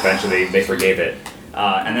something. Like eventually they forgave it.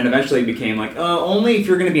 And then eventually it became like, only if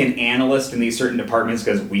you're going to be an analyst in these certain departments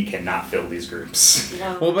because we cannot fill these groups.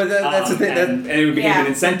 Well, but that's the thing. And it became an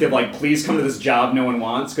incentive, like, please come to this job no one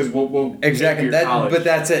wants because we'll Exactly. pay for your college. But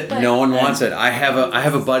that's it. No one wants it. I have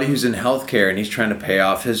a buddy who's in healthcare and he's trying to pay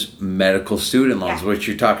off his medical student loans, which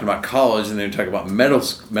you're talking about college and then you're talking about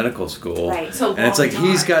medical school. Right. So and it's like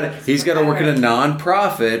he's got to work at a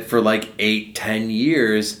nonprofit for like 8-10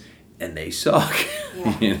 years, and they suck.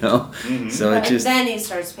 You know. So it just then he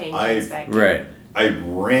starts paying things back. right. I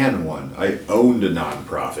ran one. I owned a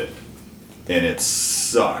nonprofit, and it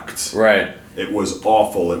sucked. Right. It was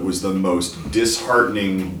awful. It was the most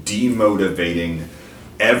disheartening, demotivating.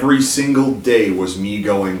 Every single day was me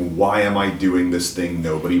going, why am I doing this thing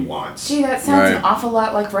nobody wants? Gee, that sounds an awful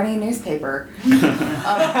lot like running a newspaper.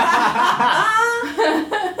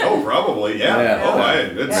 Oh, probably, yeah.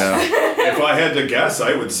 If I had to guess,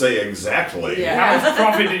 I would say exactly. How much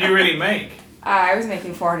profit did you really make? I was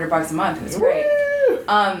making $400 a month. It was great.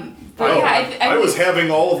 But I was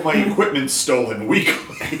having all of my equipment stolen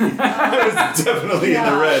weekly. I was definitely in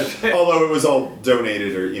the red, although it was all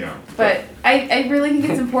donated or, you know. But I really think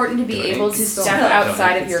it's important to be able to step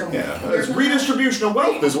outside of your. Yeah, it's redistribution of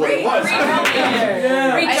wealth is what it was.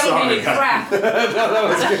 Redonated crap.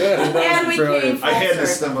 And we came full I had to circle.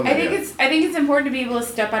 step on the I think it's important to be able to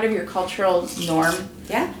step out of your cultural norm.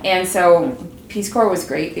 Yeah. And so Peace Corps was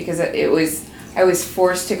great because I was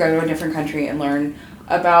forced to go to a different country and learn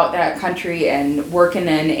about that country and work in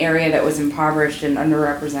an area that was impoverished and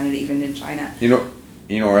underrepresented even in China. You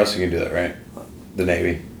know where else you can do that, right? The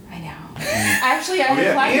Navy. I know. Actually, I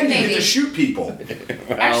applied to the Navy. You get to shoot people.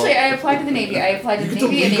 Actually, I applied to the Navy. I applied to the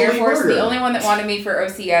Navy and the Air Force. The only one that wanted me for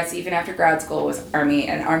OCS, even after grad school, was Army.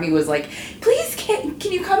 And Army was like, please, can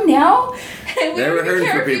you come now? And they were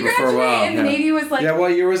hurting for people for a while. And the Navy was like... Yeah,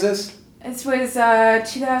 what year was this? This was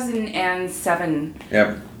 2007.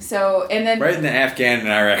 Yep. So, and then... Right in the Afghan and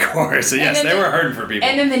Iraq war. So yes, they were hurting for people.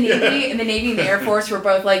 And then the Navy and the Air Force were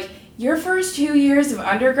both like, your first 2 years of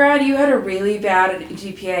undergrad, you had a really bad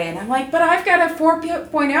GPA. And I'm like, but I've got a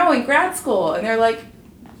 4.0 in grad school. And they're like,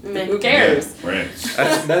 who cares? Yeah, right.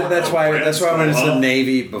 That's why I went into the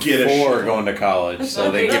Navy before going to college. So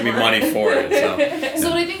they give me money for it.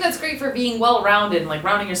 So I think that's great for being well-rounded, like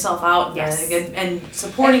rounding yourself out and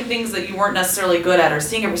supporting things that you weren't necessarily good at or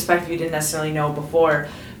seeing a perspective you didn't necessarily know before.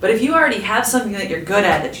 But if you already have something that you're good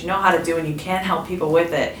at, that you know how to do, and you can help people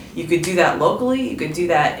with it, you could do that locally. You could do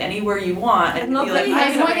that anywhere you want, and be like,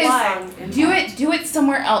 I can apply. Do it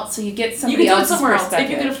somewhere else, so you get somebody else's perspective. If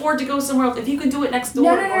you can afford to go somewhere else, if you can do it next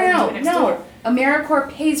door, No.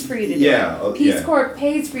 AmeriCorps pays for you to do it. Peace Corps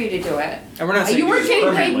pays for you to do it. And we're not saying you weren't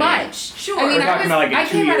getting paid permanently. much. Sure. I mean, I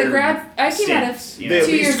came out of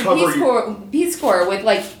 2 years of Peace Corps with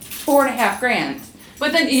like $4,500.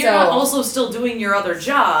 But then you're not also still doing your other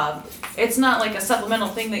job. It's not like a supplemental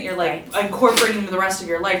thing that you're like incorporating into the rest of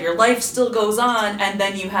your life. Your life still goes on, and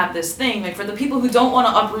then you have this thing. Like for the people who don't want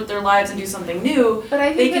to uproot their lives and do something new, but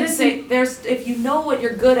I think they can say if you know what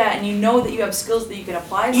you're good at and you know that you have skills that you can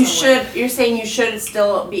apply. You're saying you should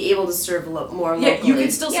still be able to serve more locally. Yeah, you can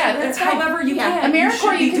still serve that's however you can.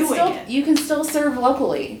 AmeriCorps, you can still serve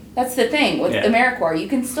locally. That's the thing with AmeriCorps. You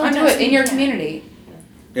can still do it in your community.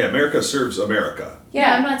 Yeah, America serves America.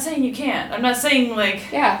 Yeah, I'm not saying you can't. I'm not saying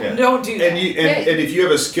don't do that. And if you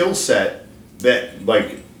have a skill set that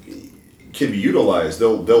can be utilized,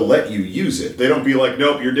 they'll let you use it. They don't be like,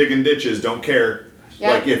 nope, you're digging ditches, don't care.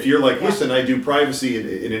 Yeah. Like if you're like, listen, I do privacy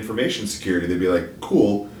and information security, they'd be like,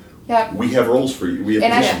 cool. Yeah. We have roles for you. We have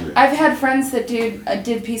positions for you. I've had friends that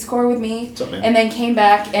did Peace Corps with me, and then came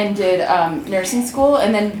back and did nursing school,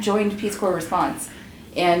 and then joined Peace Corps Response.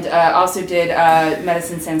 And also did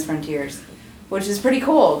Medicine Sans Frontiers, which is pretty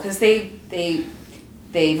cool because they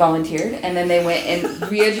volunteered and then they went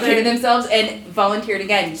and re-educated themselves and volunteered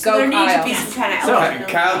again. So there needs to be some kind of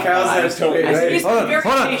Kyle's hold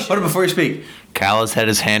on before you speak. Cal has had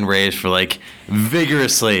his hand raised for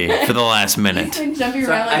vigorously for the last minute. He's been jumping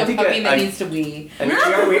around like a puppy that needs to wee.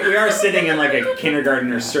 We are sitting in like a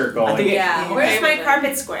kindergartner circle. Where's my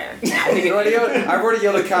carpet square? I've already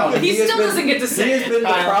yelled at Cal. He still doesn't get to sit. He has been the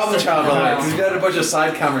problem child because he's got a bunch of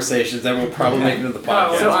side conversations that will probably make it into the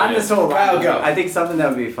podcast. So on this whole Kyle, go. I think something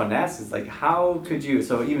that would be fun to ask is how could you,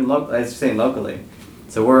 so even as you're saying locally,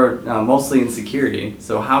 so we're mostly in security.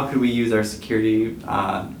 So how could we use our security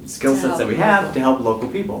skill sets that we have to help local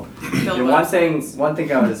people? And one thing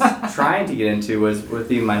I was trying to get into was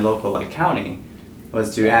within my local county,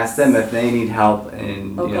 was to ask them if they need help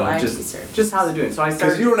in just how they're doing. So I started.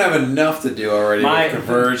 Because you don't have enough to do already. With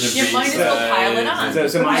Converge and you might as well pile it on.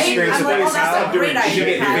 So my experience with that is that's a great idea. you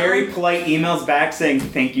get very polite emails back saying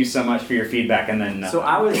thank you so much for your feedback, and then So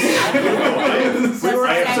I was.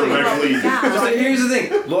 Here's the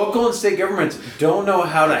thing: local and state governments don't know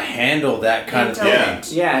how to handle that kind of thing.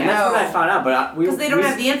 Yeah, and that's what I found out. But because they don't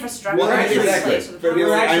have the infrastructure. Well, exactly. We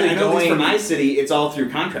were actually I know for my city, it's all through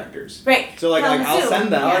contractors. Right. So I'll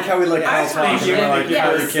send them. I like how we you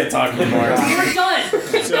can't talk anymore. We're done.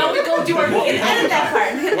 Now we go do our edit that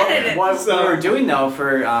part. What we were doing though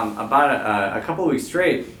for about a couple of weeks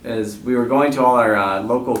straight is we were going to all our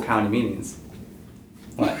local county meetings.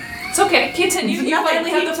 What? It's okay. Continue. You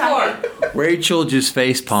finally have the floor. Rachel just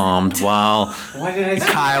face palmed while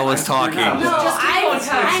Kyle was talking. No,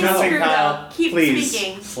 I screwed up. Keep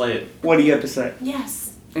speaking. Slay it. What do you have to say?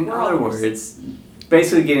 Yes. In other words,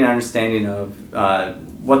 basically getting an understanding of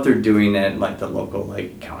what they're doing at the local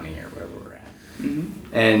county or wherever we're at,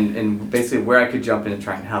 and basically where I could jump in and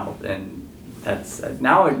try and help. And that's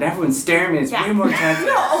now everyone's staring at me. It's way more intense.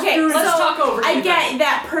 No, okay. Let's talk over. I get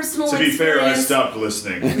that personal. To be experience. fair, I stopped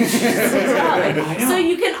listening. So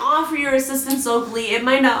you can offer your assistance locally. It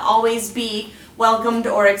might not always be welcomed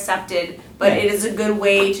or accepted, but it is a good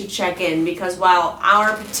way to check in because while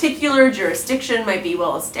our particular jurisdiction might be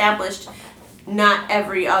well established, not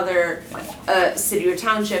every other city or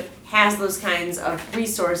township has those kinds of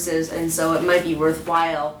resources, and so it might be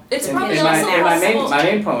worthwhile. It's probably also my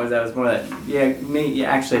main point was more that you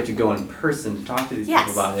actually have to go in person to talk to these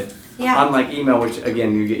people about it. Yeah. Unlike email, which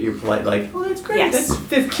again you get your polite oh that's great, that's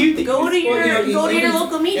cute. That go to your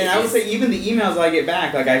local meetings. And I would say even the emails I get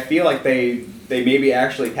back, I feel like they maybe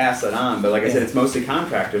actually pass it on, but like I said, it's mostly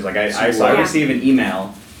contractors. I receive an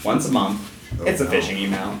email once a month. It's a phishing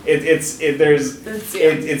email. It's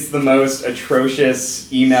the most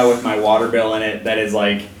atrocious email with my water bill in it that is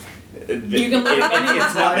like. It's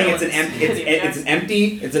nothing.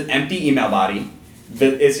 It's an empty email body.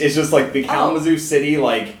 It's just like the Kalamazoo City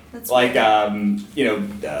legalese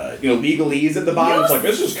at the bottom. It's like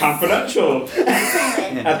this is confidential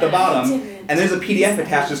at the bottom, and there's a PDF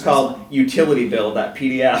attached just called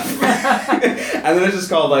utility-bill.pdf, and then it's just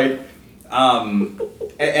called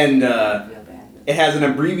it has an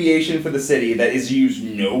abbreviation for the city that is used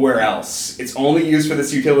nowhere else. It's only used for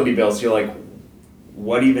this utility bill. So you're like,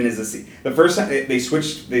 what even is this? The first time they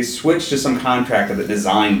switched to some contractor that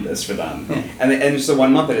designed this for them, and just the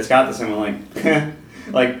 1 month that it's got this, and I'm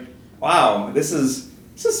like, wow, this is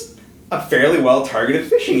a fairly well targeted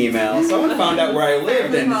phishing email. Someone found out where I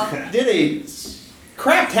lived and did a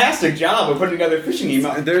craptastic job of putting together a phishing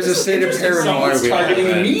email. There's a state of paranoia. Someone's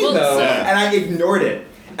targeting me though, and I ignored it,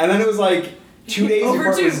 and then it was like 2 days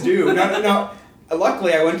before it was due. No.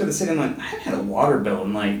 Luckily, I went to the city and I'm like, I haven't had a water bill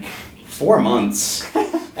in like 4 months,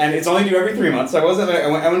 and it's only due every 3 months. So I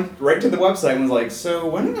went right to the website and was like, so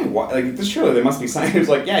when did this surely there must be something. It was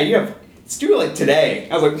like, yeah, it's due like today.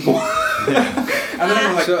 I was like, what? And then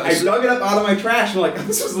I'm like, I dug it up out of my trash and I'm like,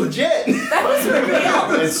 this was legit. That was real.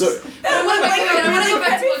 I'm gonna go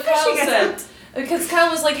back to what Kyle said. Because Kyle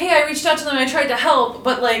was like, hey, I reached out to them and I tried to help,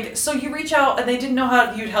 but so you reach out and they didn't know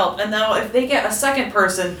how you'd help, and now if they get a second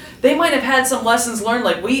person, they might have had some lessons learned,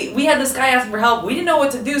 like we had this guy asking for help, we didn't know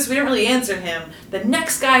what to do, so we didn't really answer him. The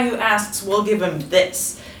next guy who asks, we'll give him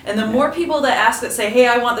this. And the more people that ask that say, hey,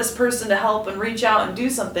 I want this person to help and reach out and do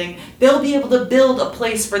something, they'll be able to build a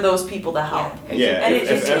place for those people to help. Yeah, and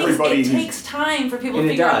it takes time for people to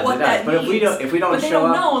figure out what that means. But if we don't show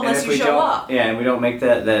up, know unless you show up. Yeah, and we don't make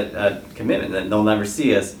that commitment, then they'll never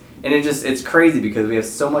see us. And it's crazy because we have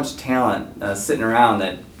so much talent sitting around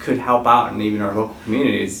that could help out in even our local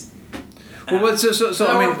communities. Well,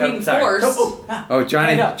 I mean,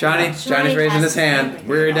 Johnny's raising his hand.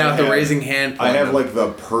 We're down to raising hand. I have like the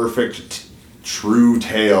perfect, true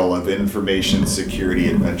tale of information security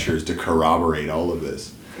adventures to corroborate all of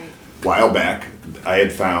this. A while back, I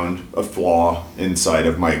had found a flaw inside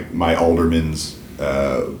of my alderman's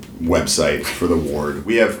website for the ward.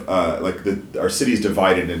 We have our city's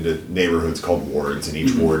divided into neighborhoods called wards, and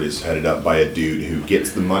each ward is headed up by a dude who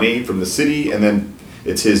gets the money from the city, and then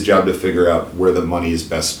it's his job to figure out where the money is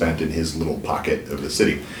best spent in his little pocket of the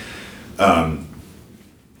city. I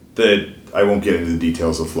won't get into the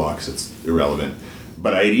details of flaw because it's irrelevant.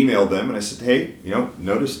 But I had emailed them and I said, hey,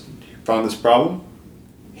 found this problem.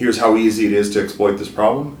 Here's how easy it is to exploit this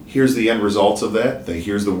problem. Here's the end results of that.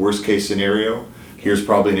 Here's the worst case scenario. Here's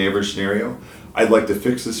probably an average scenario. I'd like to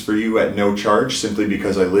fix this for you at no charge simply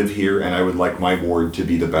because I live here and I would like my ward to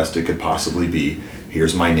be the best it could possibly be.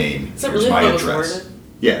 Here's my name. Here's my address.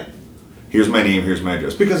 Yeah. Here's my name, here's my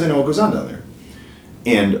address. Because I know what goes on down there.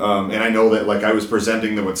 And I know that I was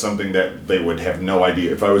presenting them with something that they would have no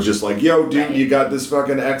idea. If I was just like, yo, dude, you got this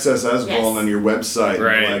fucking XSS vuln on your website.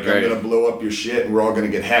 Right, I'm going to blow up your shit and we're all going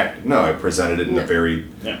to get hacked. No, I presented it in a very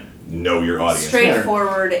know your audience.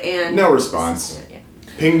 Straightforward and... No response.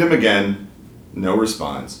 Pinged him again. No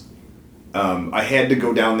response. I had to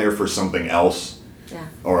go down there for something else. Yeah.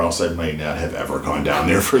 Or else I might not have ever gone down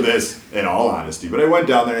there for this, in all honesty. But I went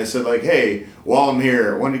down there and I said, hey, while I'm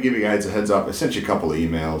here, I wanted to give you guys a heads up. I sent you a couple of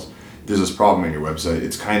emails. There's this problem on your website.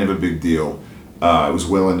 It's kind of a big deal. I'm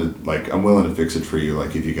willing to fix it for you.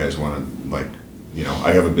 If you guys want to,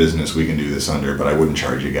 I have a business we can do this under, but I wouldn't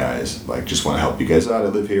charge you guys. Just want to help you guys out. I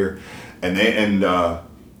live here. And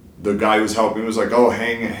the guy who was helping was like, oh,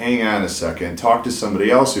 hang on a second. Talked to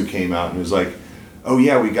somebody else who came out and was like, oh,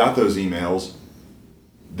 yeah, we got those emails.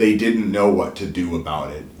 They didn't know what to do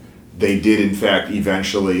about it. They did, in fact,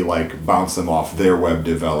 eventually bounce them off their web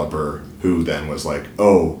developer, who then was like,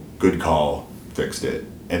 "Oh, good call, fixed it."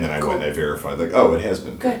 And then I went and I verified, oh, it has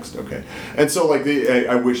been fixed. Okay. And so,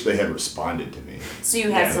 I wish they had responded to me. So you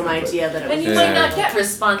had some idea that it was... And you might not get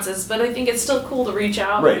responses, but I think it's still cool to reach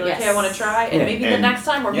out and be like, hey, I want to try. And maybe the next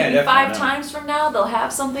time, or maybe 5 times from now, they'll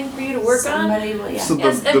have something for you to work on. So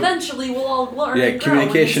eventually we'll all learn. Yeah,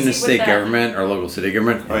 communication to state government or local city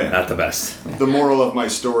government, not the best. The moral of my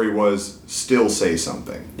story was, still say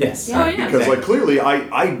something. Yes. Yeah. Oh, yeah. Because, clearly,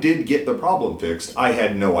 I did get the problem fixed. I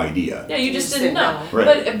had no idea. Yeah, you just didn't know.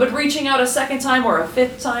 Right. But reaching out a second time or a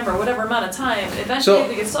 5th time or whatever amount of time, eventually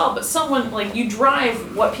it gets solved. But someone, you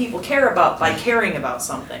drive what people care about by caring about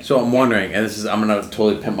something. So I'm wondering, and I'm going to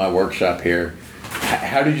totally pimp my workshop here.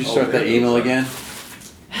 How did you start that email again?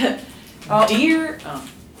 Dear...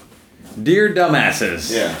 Dear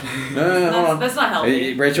dumbasses. Yeah. No, that's not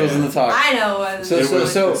helping. Rachel's in the talk. I know. It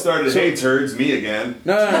started, hey, turds, me again.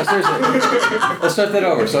 No, seriously. Let's start that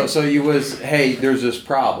over. So you was, hey, there's this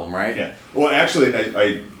problem, right? Yeah. Well, actually,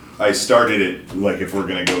 I started it, like, if we're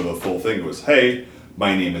going to go the full thing, it was, hey,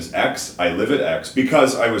 my name is X, I live at X,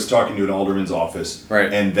 because I was talking to an alderman's office.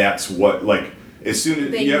 Right. And that's what, like, as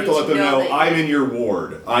soon as you have to let them know, I'm in your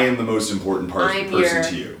ward. I am the most important person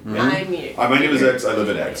to you. Mm-hmm. My name is X. I live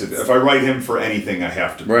at X. If I write him for anything, I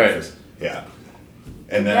have to preface. Yeah.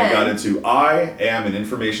 And then I got into I am an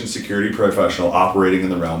information security professional operating in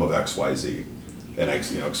the realm of XYZ, and I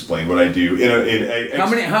explained what I do. How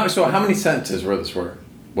many sentences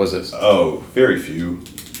was this? Oh, very few.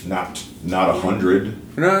 Not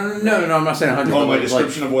 100. No, I'm not saying 100. Oh, my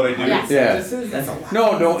description of what I do? Yeah. That's a lot.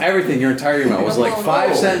 No, everything, your entire email was like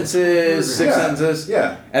 5 sentences, 6 sentences.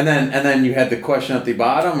 Yeah. And then you had the question at the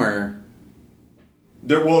bottom, or?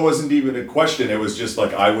 It wasn't even a question. It was just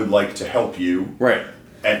like, I would like to help you. Right.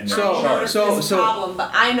 Problem, but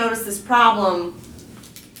I noticed this problem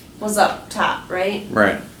was up top, right?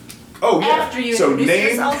 Right. Oh, yeah. After you introduce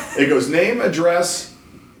yourself? It goes name, address,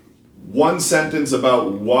 one sentence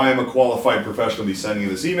about why I'm a qualified professional to be sending you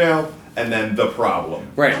this email, and then the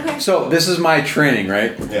problem. Right. Okay. So this is my training,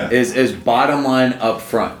 right? Yeah. Is bottom line up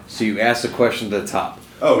front. So you ask the question at the top.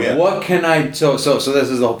 Oh, yeah. What can I so this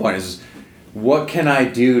is the whole point is what can I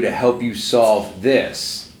do to help you solve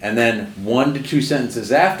this? And then 1 to 2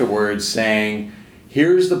 sentences afterwards saying,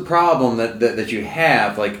 here's the problem that you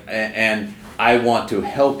have, like, and I want to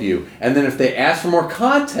help you. And then if they ask for more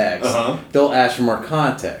context, they'll ask for more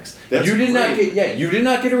context. You did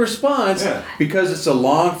not get a response because it's a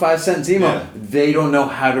long 5-sentence email. Yeah. They don't know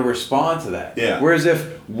how to respond to that. Yeah. Whereas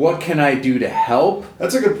if what can I do to help?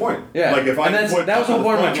 That's a good point. Yeah. Like if that was the whole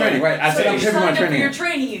point of my training, right? I said I'm picking my training. Your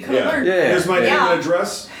training, you could learn. Yeah. Here's my name and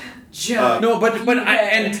address. No, but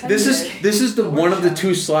this is the one of the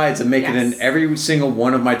 2 slides that make it in every single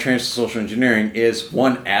one of my trainings to social engineering is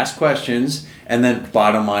 1, ask questions, and then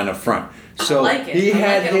bottom line up front. So he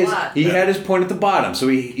had his point at the bottom. So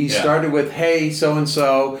he started with, hey, so and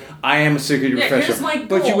so, I am a security professional. Here's my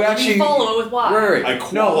goal. But you actually follow it with why. Right. I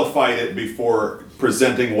qualified it before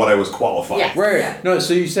presenting what I was qualified. Yes. Right. Yeah. No,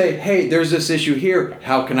 so you say, hey, there's this issue here.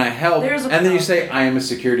 How can I help? And then you say, I am a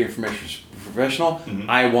security information professional. Mm-hmm.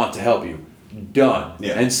 I want to help you. Done.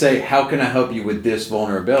 Yeah. And say, how can I help you with this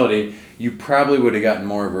vulnerability? You probably would have gotten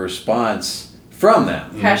more of a response from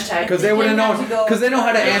them. Hashtag. Because they would have known. Because they know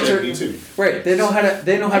how to answer. Me too. Right. They know how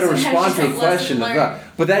to respond to a question.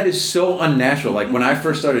 But that is so unnatural. Like when I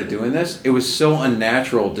first started doing this, it was so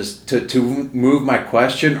unnatural just to move my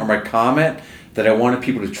question or my comment that I wanted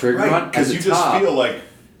people to trigger on. Because you just feel like.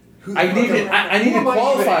 I need to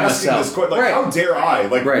qualify myself. How dare I?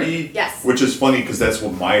 Yes. Which is funny because that's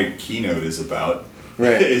what my keynote is about.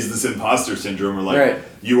 Right. Is this imposter syndrome, or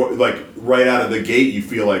you right out of the gate you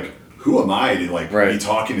feel like, who am I to be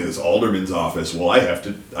talking to this alderman's office? Well, I have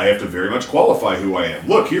to very much qualify who I am.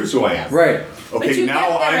 Look, here's who I am. Right. Okay,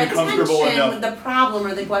 now I'm comfortable enough with the problem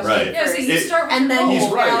or the question first. So you start with and then you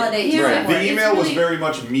validate. The email was very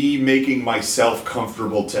much me making myself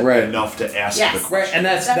comfortable enough to ask the question. Right, and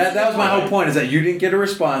that was my whole point is that you didn't get a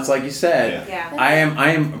response, like you said. Yeah. I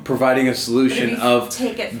am providing a solution of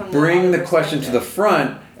bring the question to the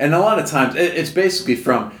front. And a lot of times, it's basically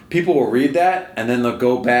from people will read that and then they'll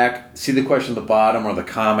go back, see the question at the bottom or the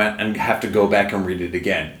comment, and have to go back and read it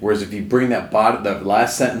again. Whereas if you bring that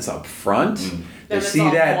last sentence up front, they see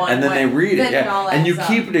that and then they read it. Yeah. And you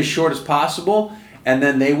keep it as short as possible, and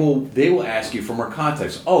then they will ask you for more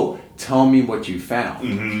context. Oh, tell me what you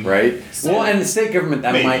found, right? So, well, and the state government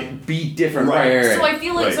that might be different, right? So I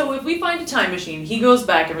feel like so if we find a time machine, he goes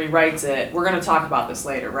back and rewrites it. We're going to talk about this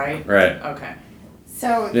later, right? Right. Okay.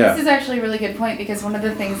 So this is actually a really good point because one of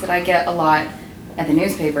the things that I get a lot at the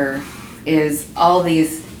newspaper is all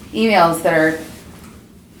these emails that are,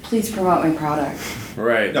 please promote my product.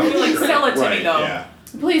 Right. No, sell it to me though. Yeah.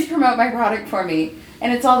 Please promote my product for me.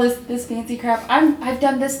 And it's all this fancy crap. I've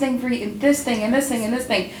done this thing for you, and this thing, and this thing, and this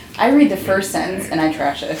thing. I read the first sentence and I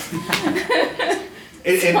trash it.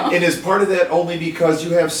 And is part of that only because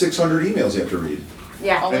you have 600 emails you have to read?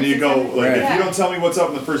 Yeah. And you go, if you don't tell me what's up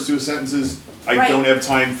in the first 2 sentences, I don't have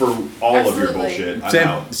time for all of your bullshit.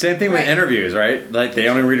 Same thing with interviews, right? Like they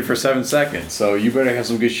only read it for 7 seconds, so you better have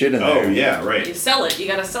some good shit in there. Oh yeah, right. You sell it. You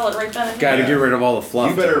gotta sell it right then. Got to get rid of all the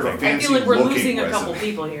fluff. You better have a fancy I feel like we're looking losing a couple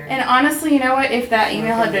people here. And honestly, you know what? If that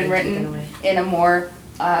email had been written in a more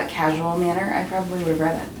casual manner, I probably would have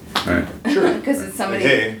read it. Right. Sure. Because it's somebody.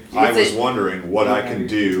 Hey, I was wondering what I can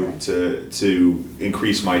do to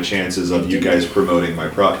increase my chances of you guys promoting my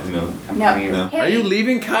product. No. Are you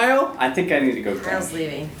leaving, Kyle? I think I need to go. Kyle's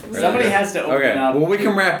leaving. Somebody has to open up. Well, we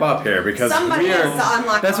can wrap up here because Somebody we are. has to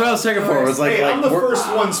unlock That's what I was checking for. Was like, Hey, I'm the we're- first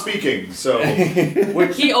one speaking, so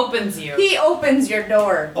He opens you. He opens your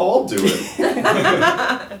door. I'll do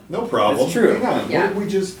it. No problem. It's true. Hang on. Yeah. What did we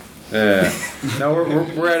just? No,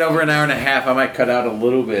 we're at over an hour and a half. I might cut out a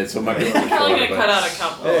little bit, so it might be a little Probably shorter, gonna but- cut out a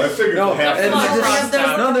couple. Oh, I figured No, half. and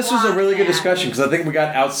That's no, this was a really good discussion because I think we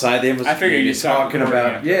got outside the I figured you'd start talking recording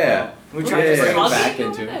about after yeah. We tried to bring Yeah. it back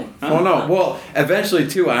into it. Well, no. Well, eventually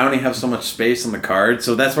too. I only have so much space on the card,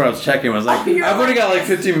 so that's what I was checking. I was like, I've already got like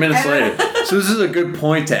 15 minutes later, so this is a good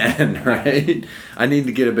point to end, right? I need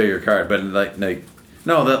to get a bigger card, but like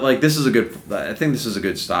no, that like this is a good. I think this is a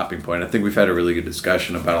good stopping point. I think we've had a really good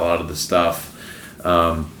discussion about a lot of the stuff.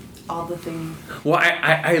 All the things. Well,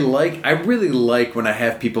 I really like when I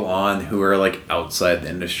have people on who are like outside the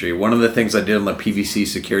industry. One of the things I did on the PVC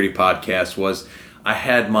Security podcast was I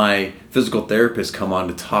had my physical therapist come on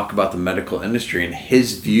to talk about the medical industry and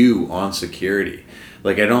his view on security.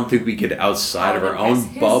 Like, I don't think we get outside of our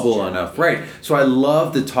own bubble enough. Right. So I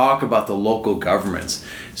love to talk about the local governments.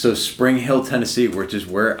 So Spring Hill, Tennessee, which is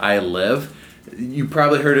where I live, you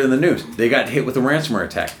probably heard it in the news. They got hit with a ransomware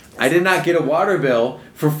attack. I did not get a water bill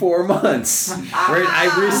for 4 months. Right?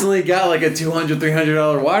 I recently got like a $200,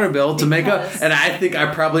 $300 water bill to make up. And I think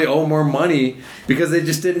I probably owe more money because they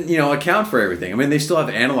just didn't, account for everything. I mean, they still have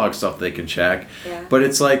analog stuff they can check. Yeah. But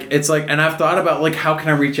it's like, and I've thought about like, how can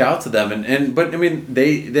I reach out to them? But I mean,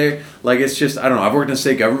 they're like, it's just, I don't know. I've worked in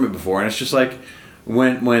state government before and it's just like,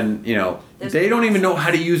 when they don't even know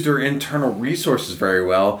how to use their internal resources very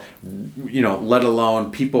well, let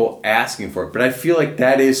alone people asking for it. But I feel like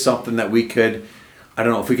that is something that we could, I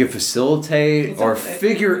don't know, if we could facilitate or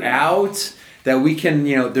figure out that we can,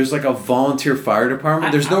 there's like a volunteer fire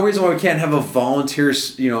department. There's no reason why we can't have a volunteer,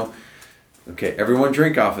 Okay, everyone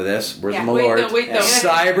drink off of this. Where's my Lord? Wait, though.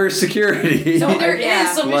 Cyber security. So there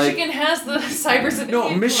is. So Like- Michigan has the cybersecurity. No,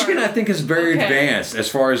 Michigan I think is very advanced as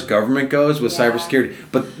far as government goes with cybersecurity.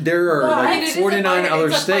 But there are like 49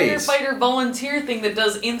 other states. It's a firefighter volunteer thing that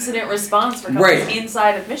does incident response for companies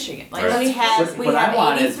inside of Michigan. Like Right. We have What I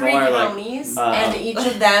want is 83 more like, counties, and each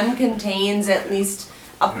of them contains at least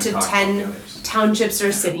up to 10 townships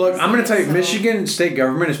or cities. Look, I'm going to tell you, So- Michigan state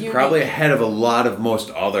government is probably ahead of a lot of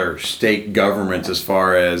most other state governments as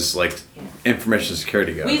far as like information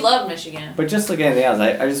security goes. We love Michigan. But just like anything else,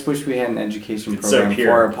 I just wish we had an education It's so program pure.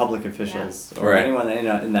 for our public officials or Right. anyone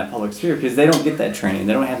in that public sphere because they don't get that training.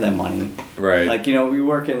 They don't have that money. Right. Like we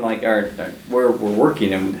work in like we're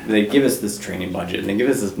working and they give us this training budget and they give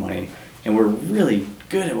us this money and we're really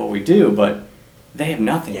good at what we do, but they have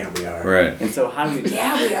nothing. Yeah, we are. Right. And so how do we?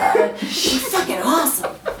 Yeah, we are. We're fucking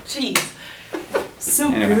awesome. Jeez.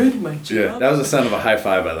 So Anyway. good, my job. Yeah, that was the sound of a high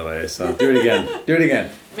five, by the way. So do it again. Do it again.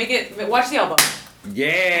 Watch the elbow.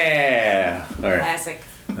 Yeah. All right. Classic.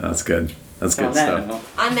 That's good. That's On good that stuff. note,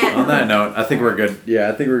 On that note, I think we're good. Yeah,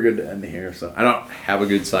 I think we're good to end here. So I don't have a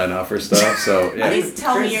good sign off or stuff. So yeah. Please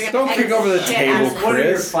tell me you're gonna Don't kick over the shit table, out of what are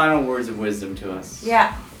your Chris. final words of wisdom to us?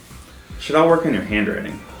 Yeah. Should all work on your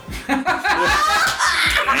handwriting.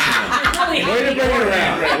 Way to bring it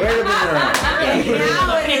around. Way to bring it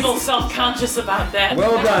around. People self-conscious about that.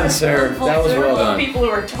 Well done, sir. That was well done. People who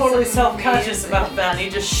are totally self-conscious about that, and he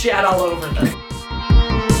just shat all over them.